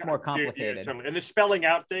so much more complicated. Dude, totally. And the spelling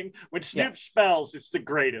out thing, when Snoop spells, it's the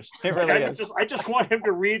greatest. It really is. I just want him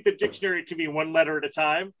to read the dictionary to me one letter at a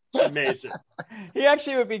time. It's amazing. He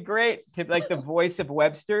actually would be great to like the voice of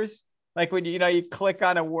Webster's. Like when you click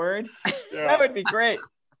on a word, that would be great.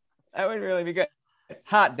 That would really be good.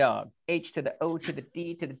 Hot dog, H to the O to the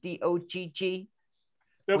D to the D-O-G-G.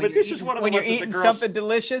 No, but this is one of the when you're eating something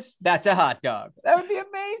delicious, that's a hot dog. That would be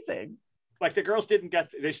amazing. Like the girls didn't get,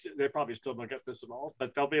 they probably still don't get this at all,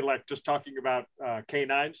 but they'll be like just talking about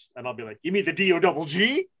canines, and I'll be like, you mean the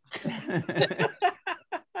D-O-double-G? I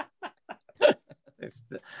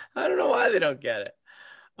don't know why they don't get it.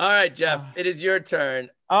 All right, Jeff, it is your turn.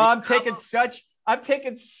 Oh, I'm taking such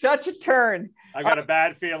a turn. I got a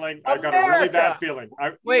bad feeling. I got a really bad feeling.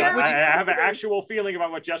 I have an actual feeling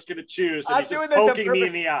about what Jeff's going to choose, and he's just poking me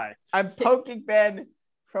in the eye. I'm poking Ben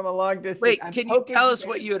from a long distance. Wait, can you tell us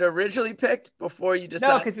what you had originally picked before you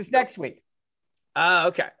decided? No, because it's next week.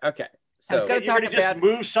 Okay. So you're going to just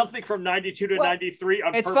move something from 92 to 93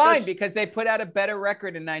 on it's purpose? Fine because they put out a better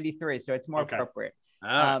record in 93, so it's more appropriate.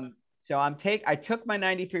 So I took my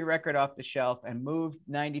 93 record off the shelf and moved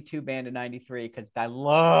 92 band to 93 because I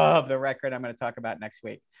love the record I'm going to talk about next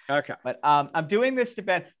week. Okay. But I'm doing this to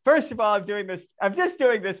Ben. First of all, I'm just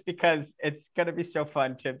doing this because it's going to be so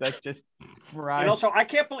fun, Chip. That's just right. And also, I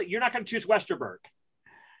can't believe you're not going to choose Westerberg.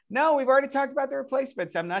 No, we've already talked about the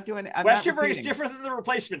replacements. I'm not doing it. Westerberg is different than the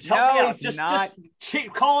replacements. Help me out. Just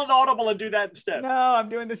call an audible and do that instead. No, I'm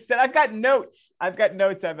doing this instead. I've got notes.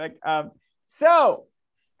 I'm like, so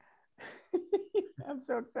I'm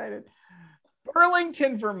so excited.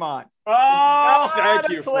 Burlington, Vermont. Oh, thank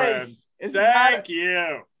you, friend. Thank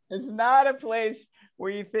you. It's not a place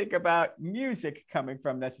where you think about music coming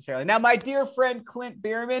from necessarily. Now, my dear friend Clint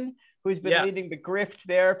Bierman, who's been leading the grift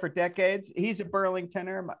there for decades, he's a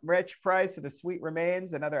Burlingtoner. Rich Price of the Sweet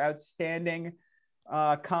Remains, another outstanding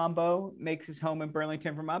combo, makes his home in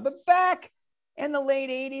Burlington, Vermont. But back in the late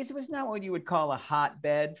 80s, it was not what you would call a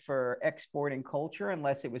hotbed for exporting culture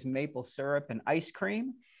unless it was maple syrup and ice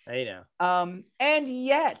cream. I know. And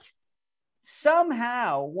yet,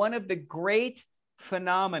 somehow, one of the great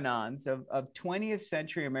phenomenons of 20th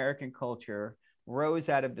century American culture rose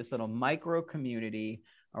out of this little micro community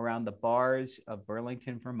around the bars of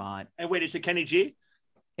Burlington, Vermont. And wait, is it Kenny G?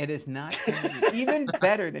 It is not Kenny G. Even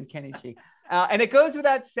better than Kenny G. And it goes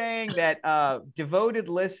without saying that devoted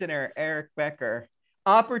listener Eric Becker,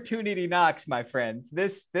 opportunity knocks, my friends.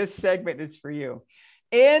 This segment is for you.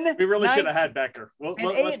 We really should have had Becker. We'll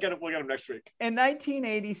get him next week. In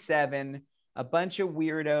 1987, a bunch of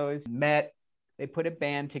weirdos met. They put a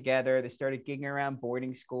band together. They started gigging around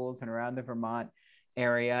boarding schools and around the Vermont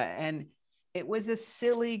area. And it was a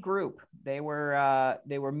silly group. They were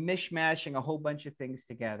mishmashing a whole bunch of things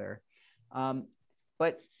together.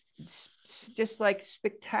 But just like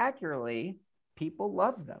spectacularly, people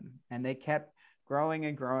loved them. And they kept growing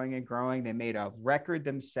and growing and growing. They made a record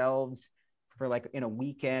themselves for like in a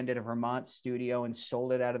weekend at a Vermont studio and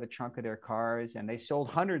sold it out of the trunk of their cars. And they sold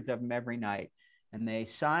hundreds of them every night. And they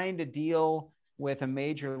signed a deal with a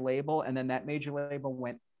major label. And then that major label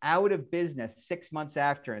went out of business 6 months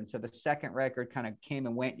after. And so the second record kind of came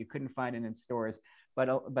and went. You couldn't find it in stores.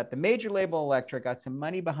 But the major label Elektra got some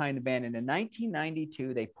money behind the band. And in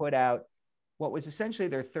 1992, they put out what was essentially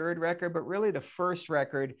their third record, but really the first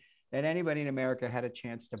record that anybody in America had a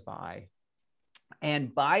chance to buy.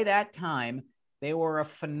 And by that time, they were a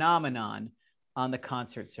phenomenon on the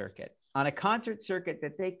concert circuit, on a concert circuit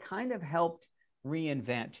that they kind of helped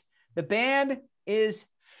reinvent. The band is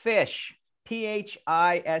Phish, Phish.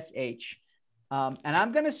 And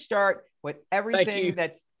I'm going to start with everything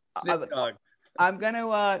that's... I'm going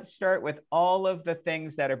to start with all of the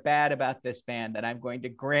things that are bad about this band that I'm going to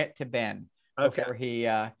grant to Ben. Okay. Before he,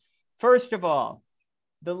 first of all,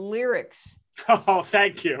 the lyrics. Oh,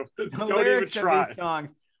 thank you. Don't even try. Of these songs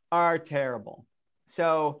are terrible.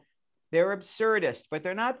 So they're absurdist, but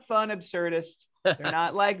they're not fun absurdists. They're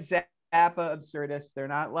not like Zappa absurdists. They're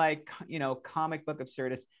not like, comic book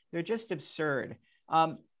absurdists. They're just absurd.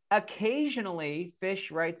 Occasionally,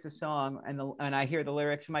 Phish writes a song and I hear the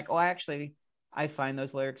lyrics. I'm like, oh, I find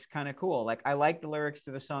those lyrics kind of cool. Like, I like the lyrics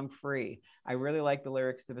to the song Free. I really like the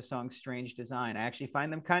lyrics to the song Strange Design. I actually find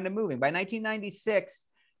them kind of moving. By 1996,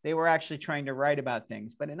 they were actually trying to write about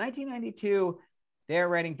things. But in 1992, they're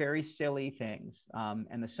writing very silly things.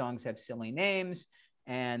 And the songs have silly names.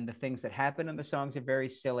 And the things that happen in the songs are very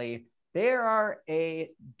silly. They are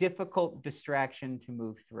a difficult distraction to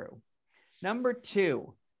move through. Number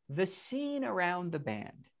two, the scene around the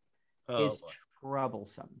band is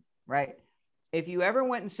troublesome, right? If you ever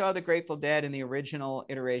went and saw the Grateful Dead in the original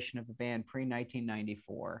iteration of the band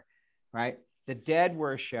pre-1994, right? The Dead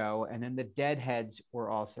were a show, and then the Deadheads were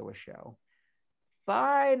also a show.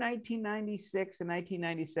 By 1996 and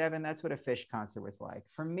 1997, that's what a Phish concert was like.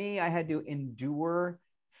 For me, I had to endure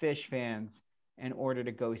Phish fans in order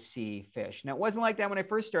to go see Phish. Now, it wasn't like that when I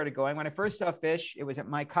first started going. When I first saw Phish, it was at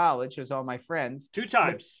my college. It was all my friends. 2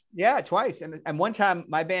 times. Yeah, twice. And one time,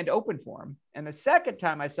 my band opened for them. And the second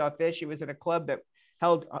time I saw Phish, it was at a club that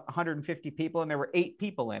held 150 people, and there were 8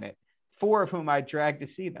 people in it, 4 of whom I dragged to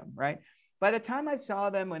see them, right? By the time I saw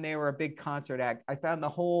them when they were a big concert act, I found the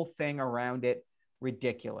whole thing around it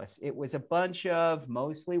ridiculous. It was a bunch of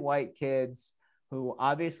mostly white kids who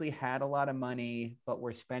obviously had a lot of money, but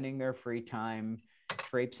were spending their free time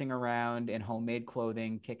traipsing around in homemade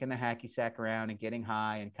clothing, kicking the hacky sack around and getting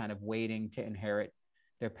high and kind of waiting to inherit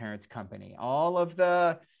their parents' company. All of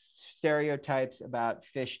the stereotypes about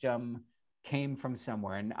Fishdom came from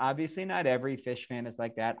somewhere. And obviously not every Phish fan is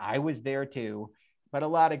like that. I was there too, but a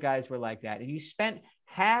lot of guys were like that. And you spent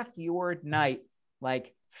half your night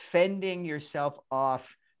like fending yourself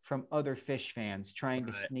off from other Phish fans trying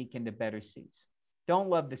to sneak into better seats. Don't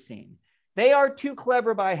love the scene. They are too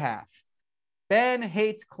clever by half. Ben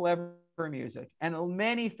hates clever music, and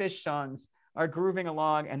many Phish songs are grooving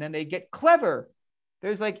along and then they get clever.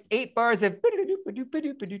 There's like 8 bars of bink, squonk,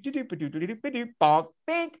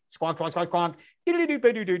 squonk, squonk, squonk,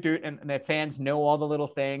 and the fans know all the little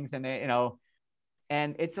things, and they,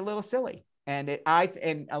 and it's a little silly. And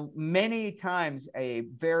many times a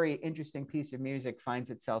very interesting piece of music finds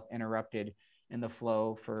itself interrupted in the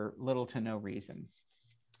flow for little to no reason.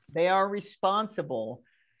 They are responsible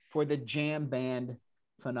for the jam band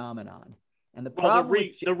phenomenon. And the problem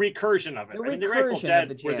the recursion of it. The Grateful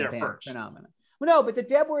Dead were there first. Phenomenon. Well, no, but the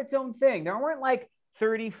Dead were its own thing. There weren't like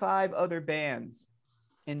 35 other bands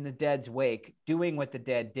in the Dead's wake doing what the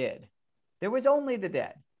Dead did. There was only the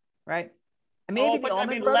Dead, right? And maybe the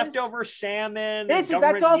Allman Brothers. Leftover Salmon. That's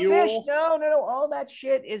all Phish. No. All that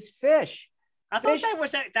shit is Phish. I thought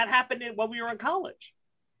that happened when we were in college.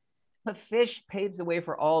 But Phish paves the way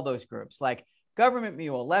for all those groups, like Government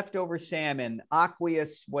Mule, Leftover Salmon,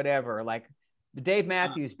 Aqueous, whatever, like the Dave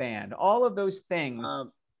Matthews Band, all of those things.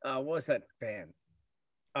 What was that band?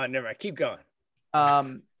 Never mind. Keep going.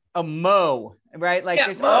 A Mo, right?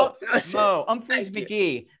 Like Mo, Humphreys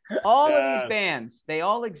McGee, all of these bands, they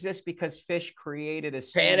all exist because Phish created a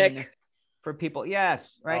scene Panic for people.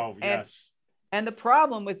 Yes, right. Oh, yes. And the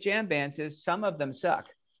problem with jam bands is some of them suck.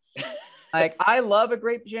 Like, I love a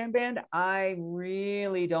great jam band. I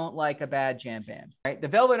really don't like a bad jam band. Right? The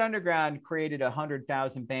Velvet Underground created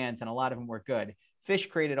 100,000 bands, and a lot of them were good. Phish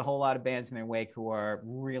created a whole lot of bands in their wake who are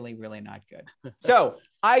really, really not good. So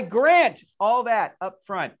I grant all that up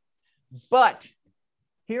front. But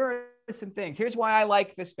here are some things. Here's why I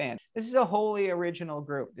like this band. This is a wholly original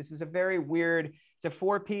group. This is a very weird, it's a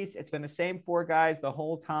 4-piece. It's been the same 4 guys the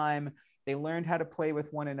whole time. They learned how to play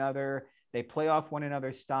with one another. They play off one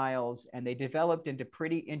another's styles, and they developed into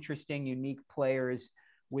pretty interesting, unique players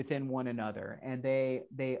within one another. And they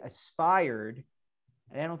aspired,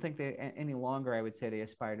 I don't think they any longer, I would say they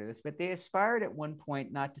aspire to this, but they aspired at one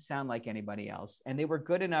point not to sound like anybody else. And they were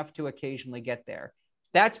good enough to occasionally get there.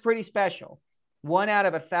 That's pretty special. 1 out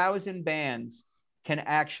of 1,000 bands can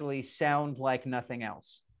actually sound like nothing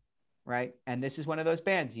else. Right. And this is one of those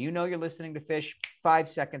bands, you're listening to Phish 5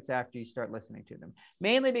 seconds after you start listening to them,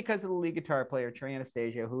 mainly because of the lead guitar player, Trey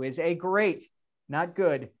Anastasio, who is a great, not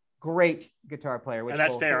good, great guitar player. And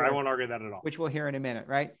that's fair. I won't argue that at all. Which we'll hear in a minute.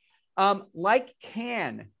 Right. Like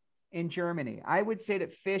Can in Germany, I would say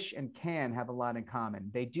that Phish and Can have a lot in common.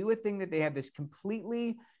 They do a thing that they have this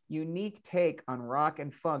completely unique take on rock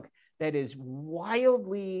and funk that is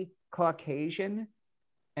wildly Caucasian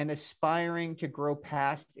and aspiring to grow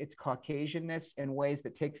past its Caucasianness in ways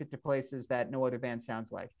that takes it to places that no other band sounds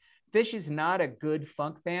like. Phish is not a good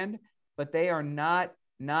funk band, but they are not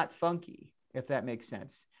funky, if that makes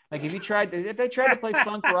sense. Like if they tried to play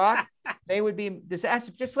funk rock, they would be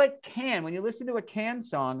disaster. Just like Can, when you listen to a Can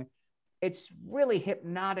song, it's really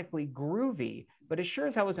hypnotically groovy, but it sure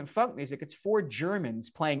as hell isn't funk music. It's 4 Germans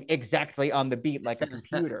playing exactly on the beat like a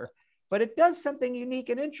computer, but it does something unique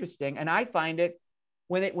and interesting. And I find it,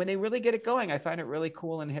 when they really get it going, I find it really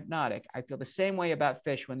cool and hypnotic. I feel the same way about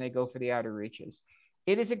Phish when they go for the outer reaches.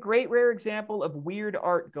 It is a great rare example of weird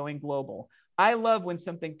art going global. I love when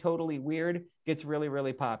something totally weird gets really,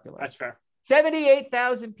 really popular. That's fair.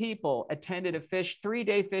 78,000 people attended a Phish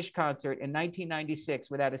 3-day Phish concert in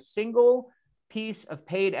 1996 without a single piece of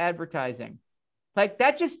paid advertising. Like,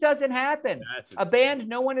 that just doesn't happen. A band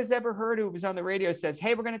no one has ever heard who was on the radio says,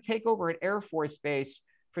 hey, we're going to take over an Air Force base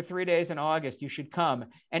for 3 days in August. You should come.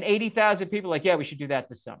 And 80,000 people are like, yeah, we should do that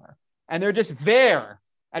this summer. And they're just there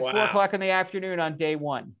at 4 o'clock in the afternoon on day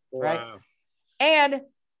 1, right? And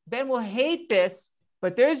Ben will hate this,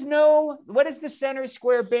 but there's no, what is the center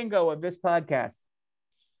square bingo of this podcast?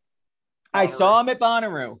 I saw him at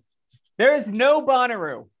Bonnaroo. There is no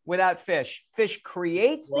Bonnaroo without Phish. Phish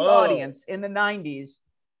creates the audience in the 90s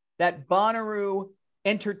that Bonnaroo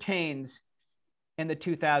entertains in the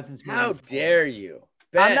 2000s. How dare you?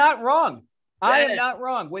 Ben, I'm not wrong. I am not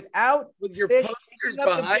wrong. With your Phish posters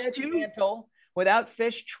behind you, without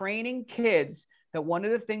Phish training kids that one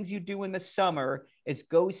of the things you do in the summer is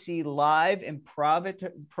go see live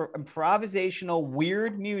improvisational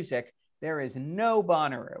weird music, there is no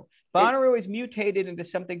Bonnaroo. Bonnaroo is mutated into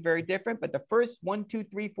something very different, but the first 1, 2,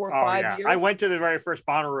 3, 4, 5 years. I went to the very first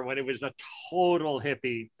Bonnaroo when it was a total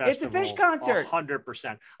hippie festival. It's a Phish concert.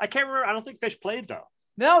 100%. I can't remember. I don't think Phish played though.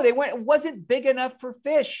 No, they went. It wasn't big enough for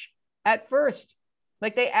Phish. at first.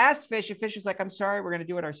 Like they asked Fish, and Fish was like, I'm sorry, we're going to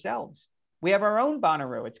do it ourselves. We have our own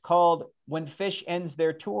Bonnaroo. It's called When Fish Ends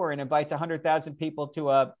Their Tour and invites 100,000 people to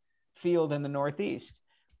a field in the Northeast.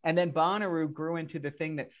 And then Bonnaroo grew into the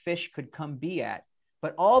thing that Fish could come be at.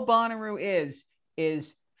 But all Bonnaroo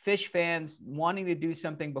is Fish fans wanting to do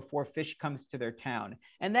something before Fish comes to their town.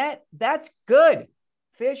 And that's good.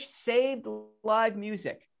 Fish saved live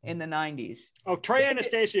music in the 90s. Oh, Trey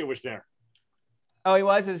Anastasio was there. Oh, he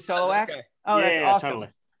was as a solo act? Okay. Oh, Yeah, that's yeah, awesome. totally.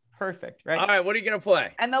 Perfect, right? All right, what are you going to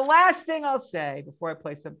play? And the last thing I'll say before I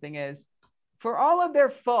play something is, for all of their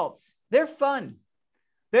faults, they're fun.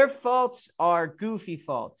 Their faults are goofy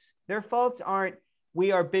faults. Their faults aren't,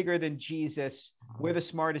 we are bigger than Jesus. We're the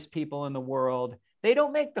smartest people in the world. They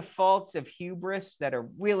don't make the faults of hubris that are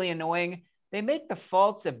really annoying. They make the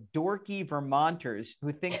faults of dorky Vermonters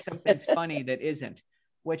who think something's funny that isn't,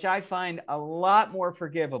 which I find a lot more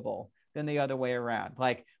forgivable than the other way around.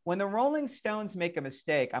 Like when the Rolling Stones make a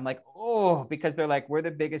mistake, I'm like, oh, because they're like, we're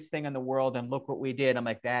the biggest thing in the world and look what we did. I'm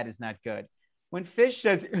like, that is not good. When Fish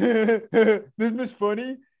says, isn't this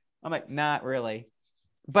funny? I'm like, not really.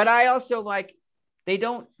 But I also like, they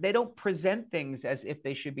don't present things as if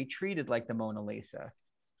they should be treated like the Mona Lisa,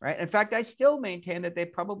 right? In fact, I still maintain that they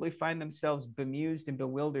probably find themselves bemused and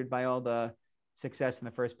bewildered by all the success in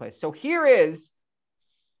the first place. So here is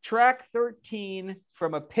track 13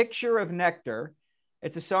 from A Picture of Nectar.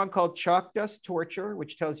 It's a song called Chalk Dust Torture,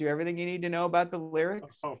 which tells you everything you need to know about the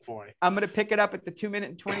lyrics. Oh, boy. I'm going to pick it up at the 2 minute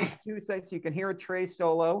and 22 seconds so you can hear a Trey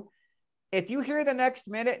solo. If you hear the next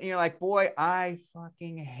minute and you're like, boy, I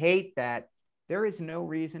fucking hate that, there is no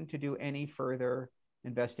reason to do any further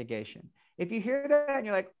investigation. If you hear that and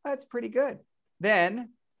you're like, that's pretty good, then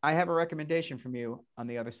I have a recommendation from you on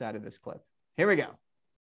the other side of this clip. Here we go.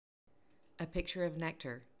 A Picture of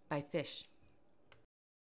Nectar by Fish.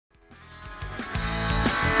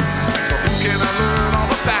 So who can I learn all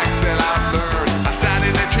the facts that I've learned? I sat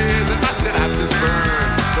in the chairs and my synapses burn.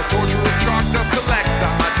 The torture of chalk dust collects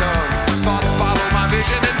on my tongue. Thoughts follow my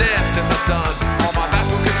vision and dance in the sun. All my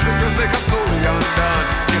vassal constrictors, they come slowly undone.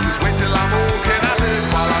 Can't just wait till I'm old. Can I live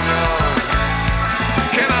while I'm young?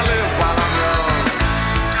 Can I live while I'm young?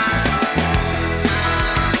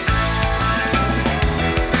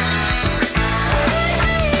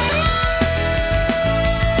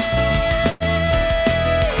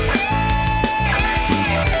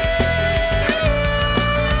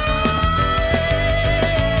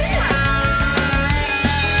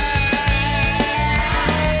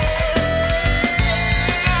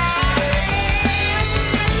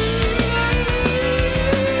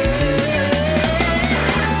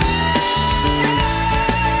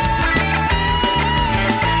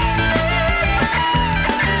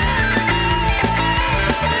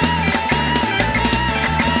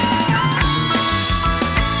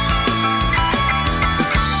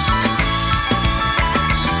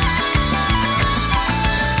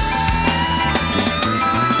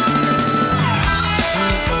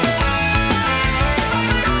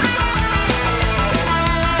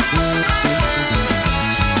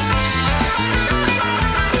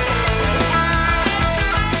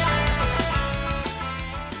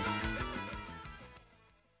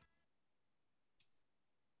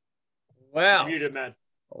 Wow. Muted, man.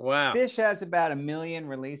 Wow. Fish has about 1 million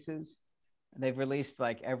releases. They've released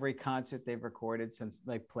like every concert they've recorded since,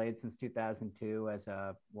 like played since 2002 as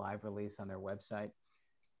a live release on their website.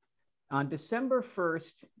 On December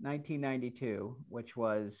 1st, 1992, which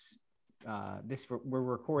was we're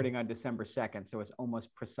recording on December 2nd, so it's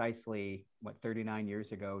almost precisely 39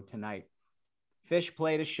 years ago tonight. Fish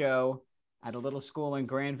played a show at a little school in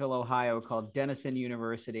Granville, Ohio called Denison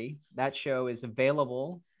University. That show is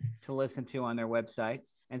available to listen to on their website.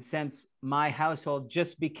 And since my household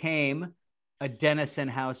just became a Denison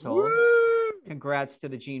household, congrats to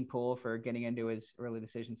the Gene Poole for getting into his early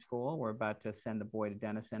decision school. We're about to send the boy to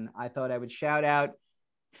Denison. I thought I would shout out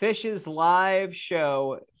Fish's live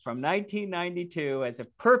show from 1992 as a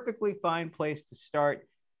perfectly fine place to start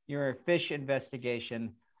your Fish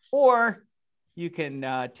investigation. Or you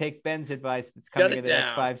can take Ben's advice that's coming in the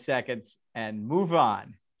next 5 seconds and move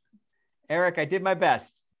on. Eric, I did my best.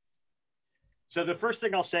 So the first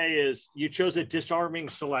thing I'll say is you chose a disarming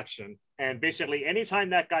selection. And basically,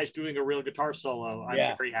 anytime that guy's doing a real guitar solo, I'm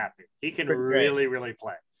very happy. He can really, really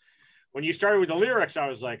play. When you started with the lyrics, I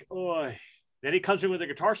was like, oh. Then he comes in with a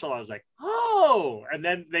guitar solo. I was like, oh. And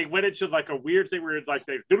then they went into like a weird thing where like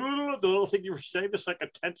the little thing you were saying, this like a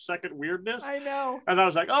 10-second weirdness. I know. And I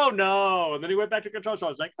was like, oh no. And then he went back to guitar solo.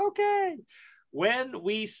 I was like, okay. When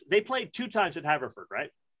they played 2 times at Haverford, right?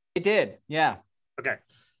 They did, yeah. Okay.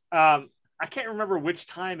 I can't remember which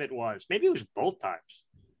time it was. Maybe it was both times.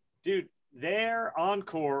 Dude, their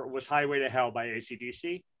encore was Highway to Hell by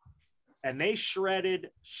AC/DC. And they shredded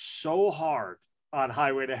so hard on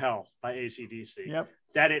Highway to Hell by AC/DC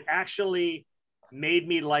that it actually made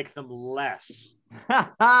me like them less.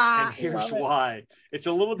 And here's why. It's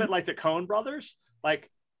a little bit like the Coen brothers.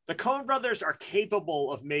 Like, the Coen brothers are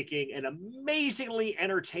capable of making an amazingly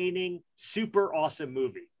entertaining, super awesome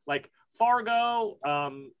movie. Like Fargo,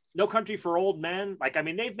 No Country for Old Men. Like, I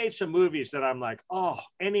mean, they've made some movies that I'm like, oh,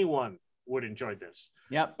 anyone would enjoy this.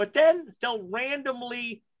 Yep. But then they'll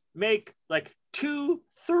randomly make like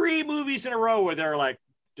 2-3 movies in a row where they're like,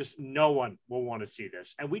 just no one will want to see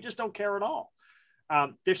this. And we just don't care at all.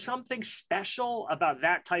 There's something special about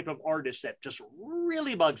that type of artist that just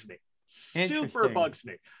really bugs me. Super bugs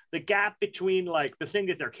me. The gap between like the thing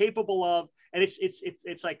that they're capable of. And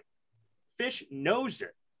it's like Phish knows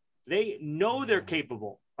it. They know they're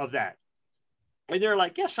capable of that. And they're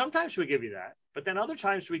like, yeah, sometimes we give you that. But then other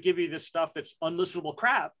times we give you this stuff that's unlistenable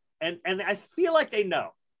crap. And I feel like they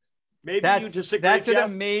know. Maybe you disagree. That's Jeff.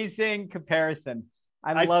 an amazing comparison.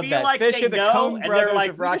 I love feel that. like Phish they are the know, Coen and they're brothers like,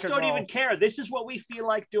 of we rock just and don't roll. even care. This is what we feel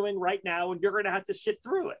like doing right now, and you're going to have to sit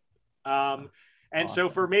through it. And so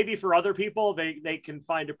for other people, they can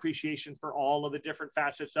find appreciation for all of the different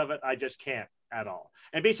facets of it. I just can't at all.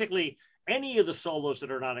 And basically, any of the solos that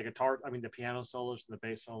are not a guitar, I mean, the piano solos and the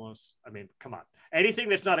bass solos, I mean, come on. Anything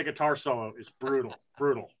that's not a guitar solo is brutal.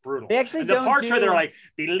 They actually and the don't parts where they're do- like,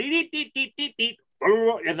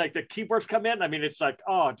 and like the keyboards come in. I mean, it's like,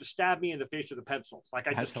 oh, just stab me in the face with a pencil. Like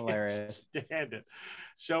I That's just hilarious. can't stand it.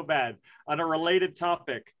 So bad. On a related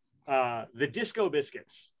topic, the Disco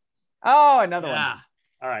Biscuits. Oh, another one.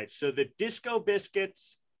 All right. So the Disco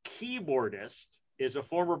Biscuits keyboardist is a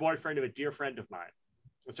former boyfriend of a dear friend of mine.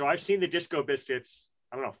 And so I've seen the Disco Biscuits,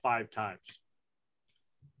 I don't know, 5 times.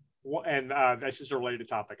 And this is a related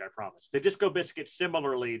topic, I promise. The Disco Biscuits,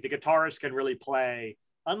 similarly, the guitarist can really play.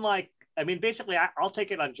 Unlike, I mean, basically, I'll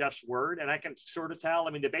take it on Jeff's word, and I can sort of tell.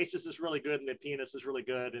 I mean, the bassist is really good, and the pianist is really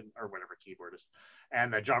good, or whatever, keyboardist,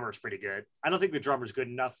 and the drummer is pretty good. I don't think the drummer's good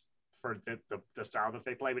enough for the style that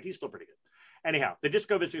they play, but he's still pretty good. Anyhow, the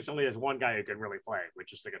Disco Biscuits only has one guy who can really play,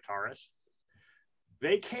 which is the guitarist.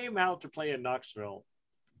 They came out to play in Knoxville,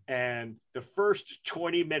 and the first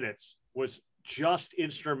 20 minutes was just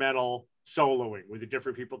instrumental soloing with the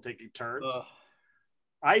different people taking turns.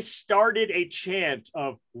 I started a chant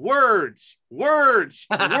of words from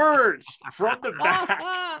the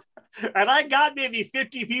back. And I got maybe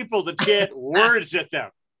 50 people to chant words at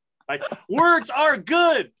them. Like, words are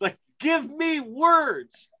good. Like, give me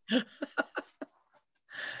words.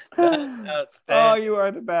 Oh, you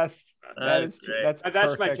are the best. That's my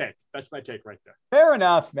perfect. take. That's my take right there. Fair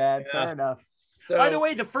enough, man. Yeah. Fair enough. So, by the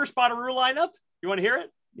way, the first Bonnaroo lineup, you want to hear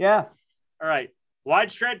it? Yeah. All right.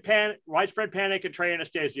 Widespread Panic, and Trey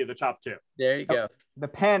Anastasio, the top 2. There you go. The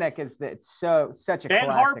Panic is such a Ben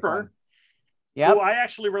classic Harper, who I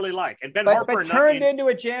actually really like, and Ben Harper but turned into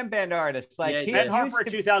a jam band artist. Like Ben Harper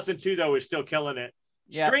in 2002 though is still killing it.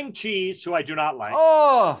 Yeah. String Cheese, who I do not like.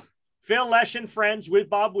 Oh, Phil Lesh and Friends with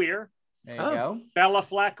Bob Weir. There you go. Bella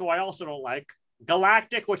Fleck, who I also don't like.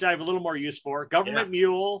 Galactic, which I have a little more use for. Government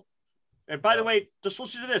Mule, and by the way, just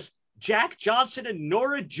listen to this. Jack Johnson and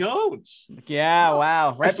Norah Jones. Yeah,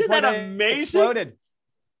 wow. Right Isn't before that they amazing? Exploded.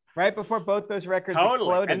 Right before both those records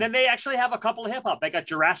exploded. And then they actually have a couple of hip hop. They got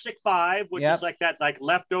Jurassic 5, which is like that like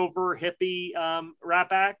leftover hippie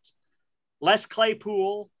rap act. Les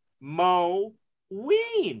Claypool, Mo,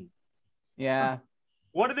 Ween. Yeah.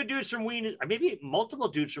 One of the dudes from Ween, maybe multiple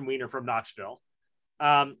dudes from Ween are from Knoxville.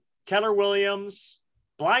 Keller Williams,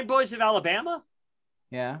 Blind Boys of Alabama.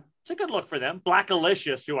 Yeah. It's a good look for them. Black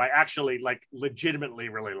Alicious, who I actually like legitimately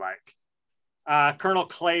really like. Colonel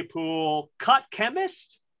Claypool, Cut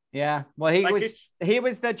Chemist. Yeah. Well, he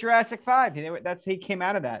was the Jurassic 5. He came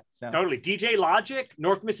out of that. So totally. DJ Logic,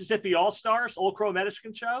 North Mississippi All Stars, Old Crow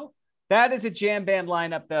Medicine Show. That is a jam band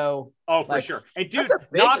lineup, though. Oh, for sure. And dude,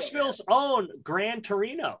 Knoxville's own Gran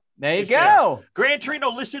Torino. There you go. Gran Torino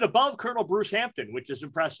listed above Colonel Bruce Hampton, which is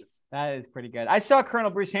impressive. That is pretty good. I saw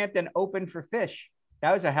Colonel Bruce Hampton open for Phish.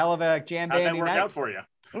 That was a hell of a jam band. How'd that work out for you?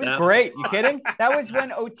 It was great. You kidding? That was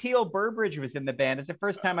when O'Teal Burbridge was in the band. It's the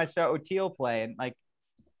first time I saw O'Teal play, and like,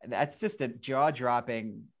 that's just a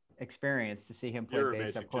jaw-dropping experience to see him play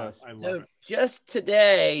bass up close. So just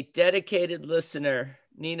today, dedicated listener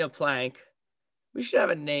Nina Plank. We should have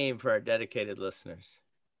a name for our dedicated listeners.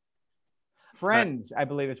 Friends, I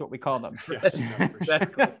believe is what we call them.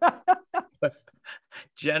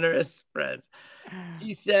 Generous friends.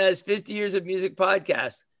 He says 50 years of music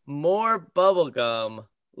podcast, more bubblegum,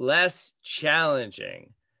 less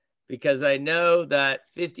challenging. because I know that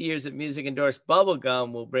 50 years of music endorsed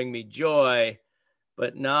bubblegum will bring me joy,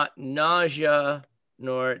 but not nausea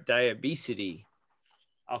nor diabetes.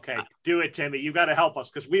 Okay, do it, Timmy. You got to help us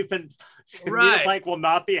because we've been. Right. Me and Mike will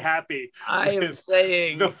not be happy. I am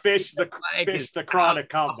saying the chronic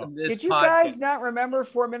combo. Did you guys not remember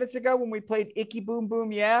 4 minutes ago when we played Icky Boom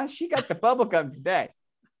Boom? Yeah, she got the bubblegum today.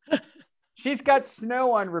 She's got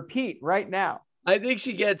Snow on repeat right now. I think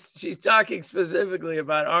she's talking specifically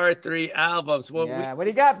about our 3 albums. What do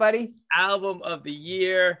you got, buddy? Album of the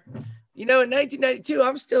year. You know, in 1992,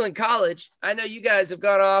 I'm still in college. I know you guys have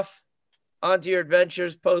gone off onto your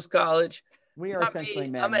adventures post-college. We are essentially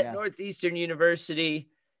men. I'm at Northeastern University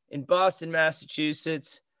in Boston,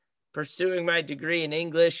 Massachusetts, pursuing my degree in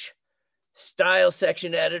English, style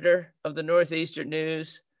section editor of the Northeastern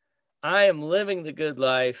News. I am living the good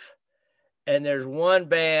life. And there's one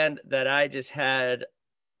band that I just had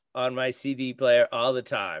on my CD player all the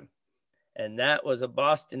time. And that was a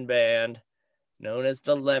Boston band known as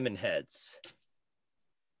the Lemonheads.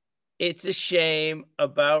 It's a Shame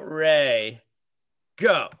About Ray.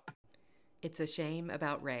 Go. It's a Shame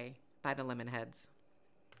About Ray by the Lemonheads.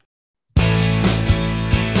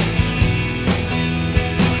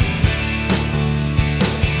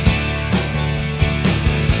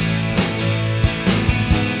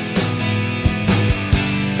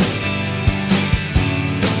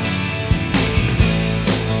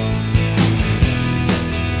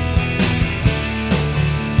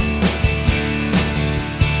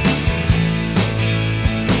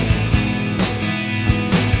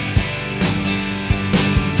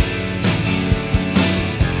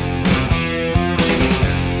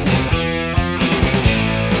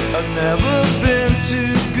 Never been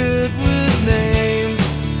too good with names.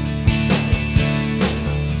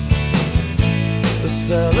 The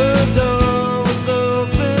cellar door was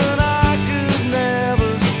open, I could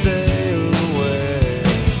never stay away.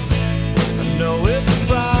 I know it's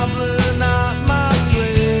probably not my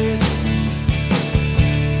place,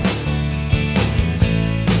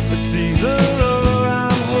 but either or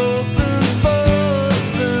I'm hoping for a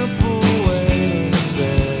simple way to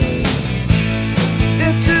say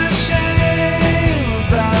it's a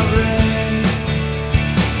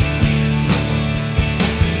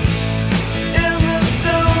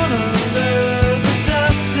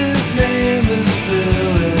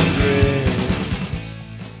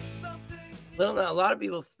a lot of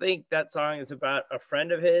people think that song is about a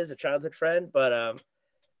friend of his, a childhood friend, but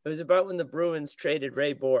it was about when the Bruins traded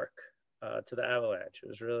Ray Bourque to the Avalanche.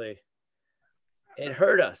 It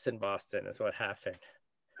hurt us in Boston is what happened.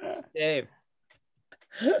 Dave.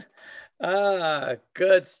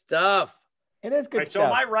 Good stuff. It is good right, stuff. So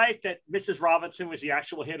am I right that Mrs. Robinson was the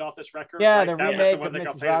actual hit off this record? Yeah, right? the that remake was the one of that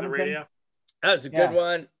got Mrs. played on the Robinson. radio. That was a good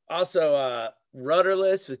one. Also,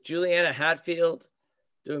 Rudderless with Juliana Hatfield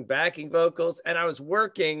doing backing vocals. And I was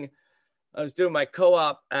doing my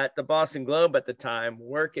co-op at the Boston Globe at the time,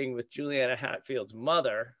 working with Juliana Hatfield's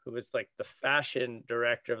mother, who was like the fashion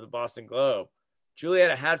director of the Boston Globe.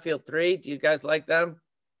 Juliana Hatfield 3, do you guys like them?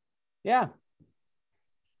 Yeah.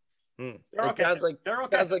 It okay. sounds like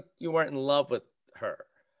okay. sounds like you weren't in love with her.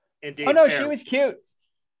 Indeed. Oh no, she was cute.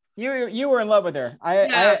 You were in love with her.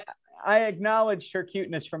 I acknowledged her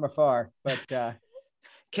cuteness from afar, but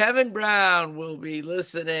Kevin Brown will be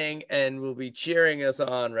listening and will be cheering us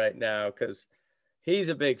on right now because he's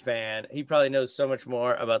a big fan. He probably knows so much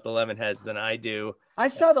more about the Lemonheads than I do. I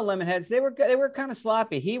saw the Lemonheads. They were kind of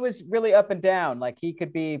sloppy. He was really up and down. Like he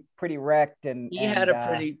could be pretty wrecked, and he had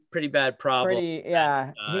a pretty bad problem.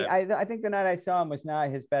 I think the night I saw him was not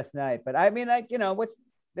his best night. But I mean,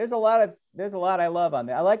 there's a lot I love on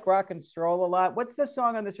there. I like Rock and Stroll a lot. What's the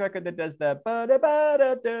song on this record that does the that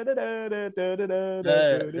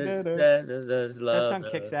song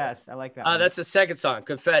kicks ass. I like that. That's the second song,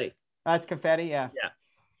 Confetti. That's Confetti, yeah.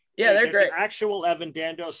 Yeah, they're There's great. An actual Evan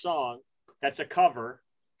Dando song that's a cover.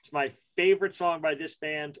 It's my favorite song by this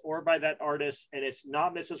band or by that artist, and it's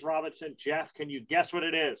not Mrs. Robinson. Jeff, can you guess what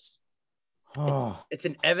it is? It's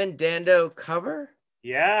an Evan Dando cover?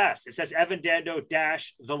 Yes, it says Evan Dando -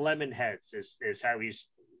 the Lemonheads is how he's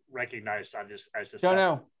recognized on this as this. Don't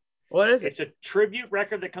know. What is it? It's a tribute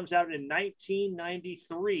record that comes out in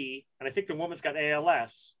 1993, and I think the woman's got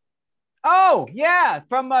ALS. Oh yeah,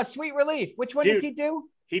 from Sweet Relief. Which one does he do?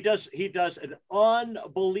 He does an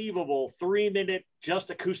unbelievable 3-minute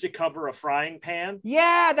just acoustic cover of Frying Pan.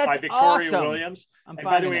 Yeah, that's by Victoria awesome. Williams. And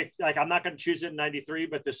by the way, I'm not going to choose it in 93,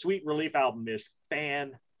 but the Sweet Relief album is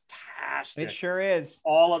fantastic. It sure is.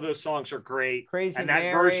 All of those songs are great. Crazy and that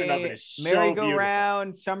Mary, version of it is so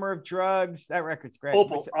Merry-Go-Round, Summer of Drugs. That record's great.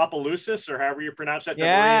 Opelousas, or however you pronounce that.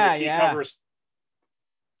 Yeah, the key cover is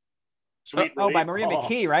Sweet by Relief. Maria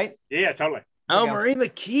McKee, right? Yeah, totally. Oh, Marie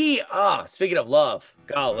McKee. Speaking of love,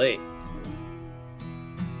 golly.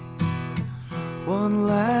 One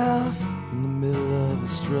laugh in the middle of a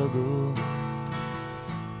struggle.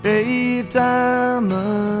 A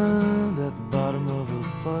diamond at the bottom of a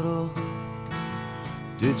puddle.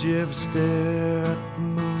 Did you ever stare at the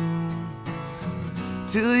moon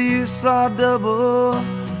till you saw double?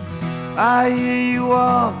 I hear you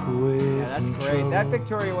walk away. Yeah, that's great. Trouble. That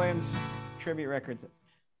Victoria Williams tribute record's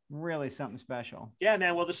really something special. Yeah,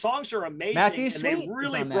 man. Well, the songs are amazing, Matthew and they Sweet is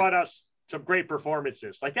really on that. brought us some great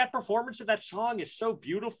performances. Like that performance of that song is so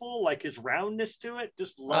beautiful. Like his roundness to it,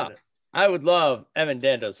 just love it. I would love Evan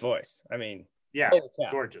Dando's voice. I mean, Yeah, holy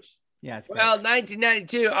cow. gorgeous. Yeah. Well,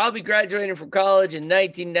 1992. I'll be graduating from college in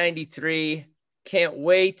 1993. Can't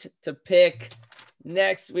wait to pick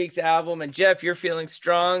next week's album. And Jeff, you're feeling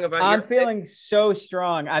strong about I'm feeling so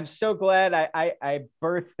strong. I'm so glad I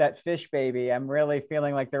birthed that Fish baby. I'm really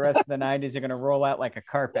feeling like the rest of the 90s are going to roll out like a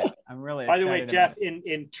carpet. I'm really By the way, excited Jeff, about it.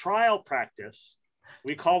 in trial practice,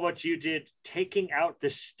 we call what you did taking out the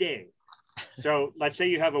sting. So let's say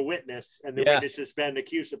you have a witness and the witness has been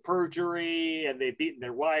accused of perjury and they've beaten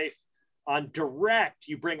their wife. On direct,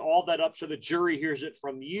 you bring all that up so the jury hears it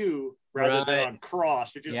from you rather than on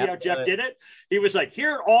cross. Did you see how Jeff did it? He was like,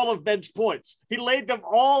 here are all of Ben's points. He laid them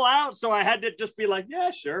all out, so I had to just be like,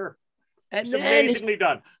 yeah, sure. And it's then amazingly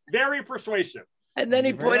done. Very persuasive. And then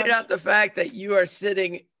he pointed out the fact that you are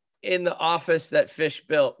sitting in the office that Fish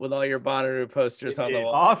built with all your Bonnaroo posters on the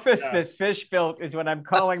wall. Office that Fish built is what I'm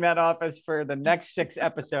calling that office for the next 6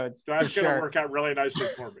 episodes. So that's going to work out really nicely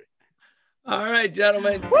for me. All right,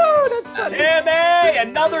 gentlemen. Woo, that's funny. Timmy,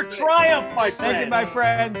 another triumph, my friend. Thank you, my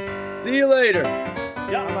friends. See you later.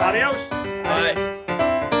 Yeah, adios. Bye.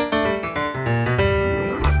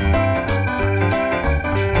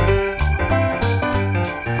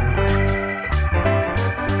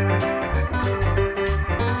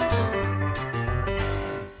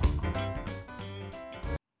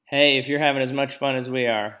 Hey, if you're having as much fun as we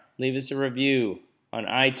are, leave us a review on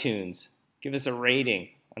iTunes. Give us a rating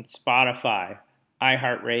on Spotify,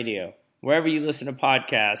 iHeartRadio. Wherever you listen to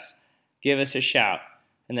podcasts, give us a shout.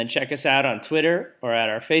 And then check us out on Twitter or at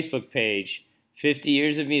our Facebook page, 50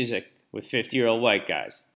 Years of Music with 50-Year-Old White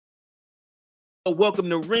Guys. Welcome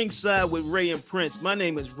to Ringside with Ray and Prince. My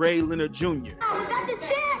name is Ray Leonard Jr. Oh, that is it?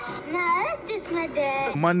 No, that's just my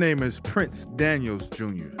dad. My name is Prince Daniels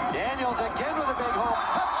Jr. Daniels again with a big home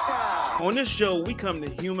touchdown. On this show, we come to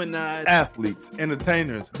humanize athletes,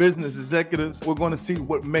 entertainers, business executives. We're going to see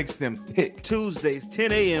what makes them tick. Tuesdays,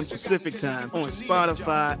 10 a.m. Pacific time on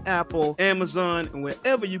Spotify, Apple, Amazon, and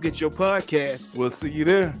wherever you get your podcasts. We'll see you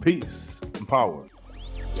there. Peace and power.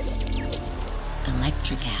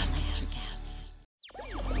 Electricast.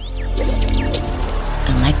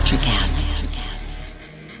 Electricast.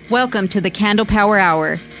 Welcome to the Candle Power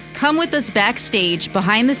Hour. Come with us backstage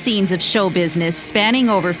behind the scenes of show business spanning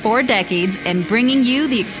over 4 decades and bringing you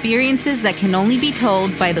the experiences that can only be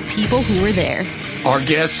told by the people who were there. Our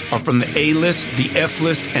guests are from the A-list, the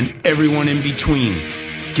F-list, and everyone in between.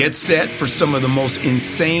 Get set for some of the most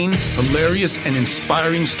insane, hilarious, and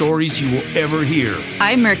inspiring stories you will ever hear.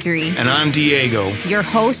 I'm Mercury. And I'm Diego. Your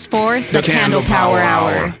host for the Candle Power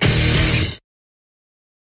Hour.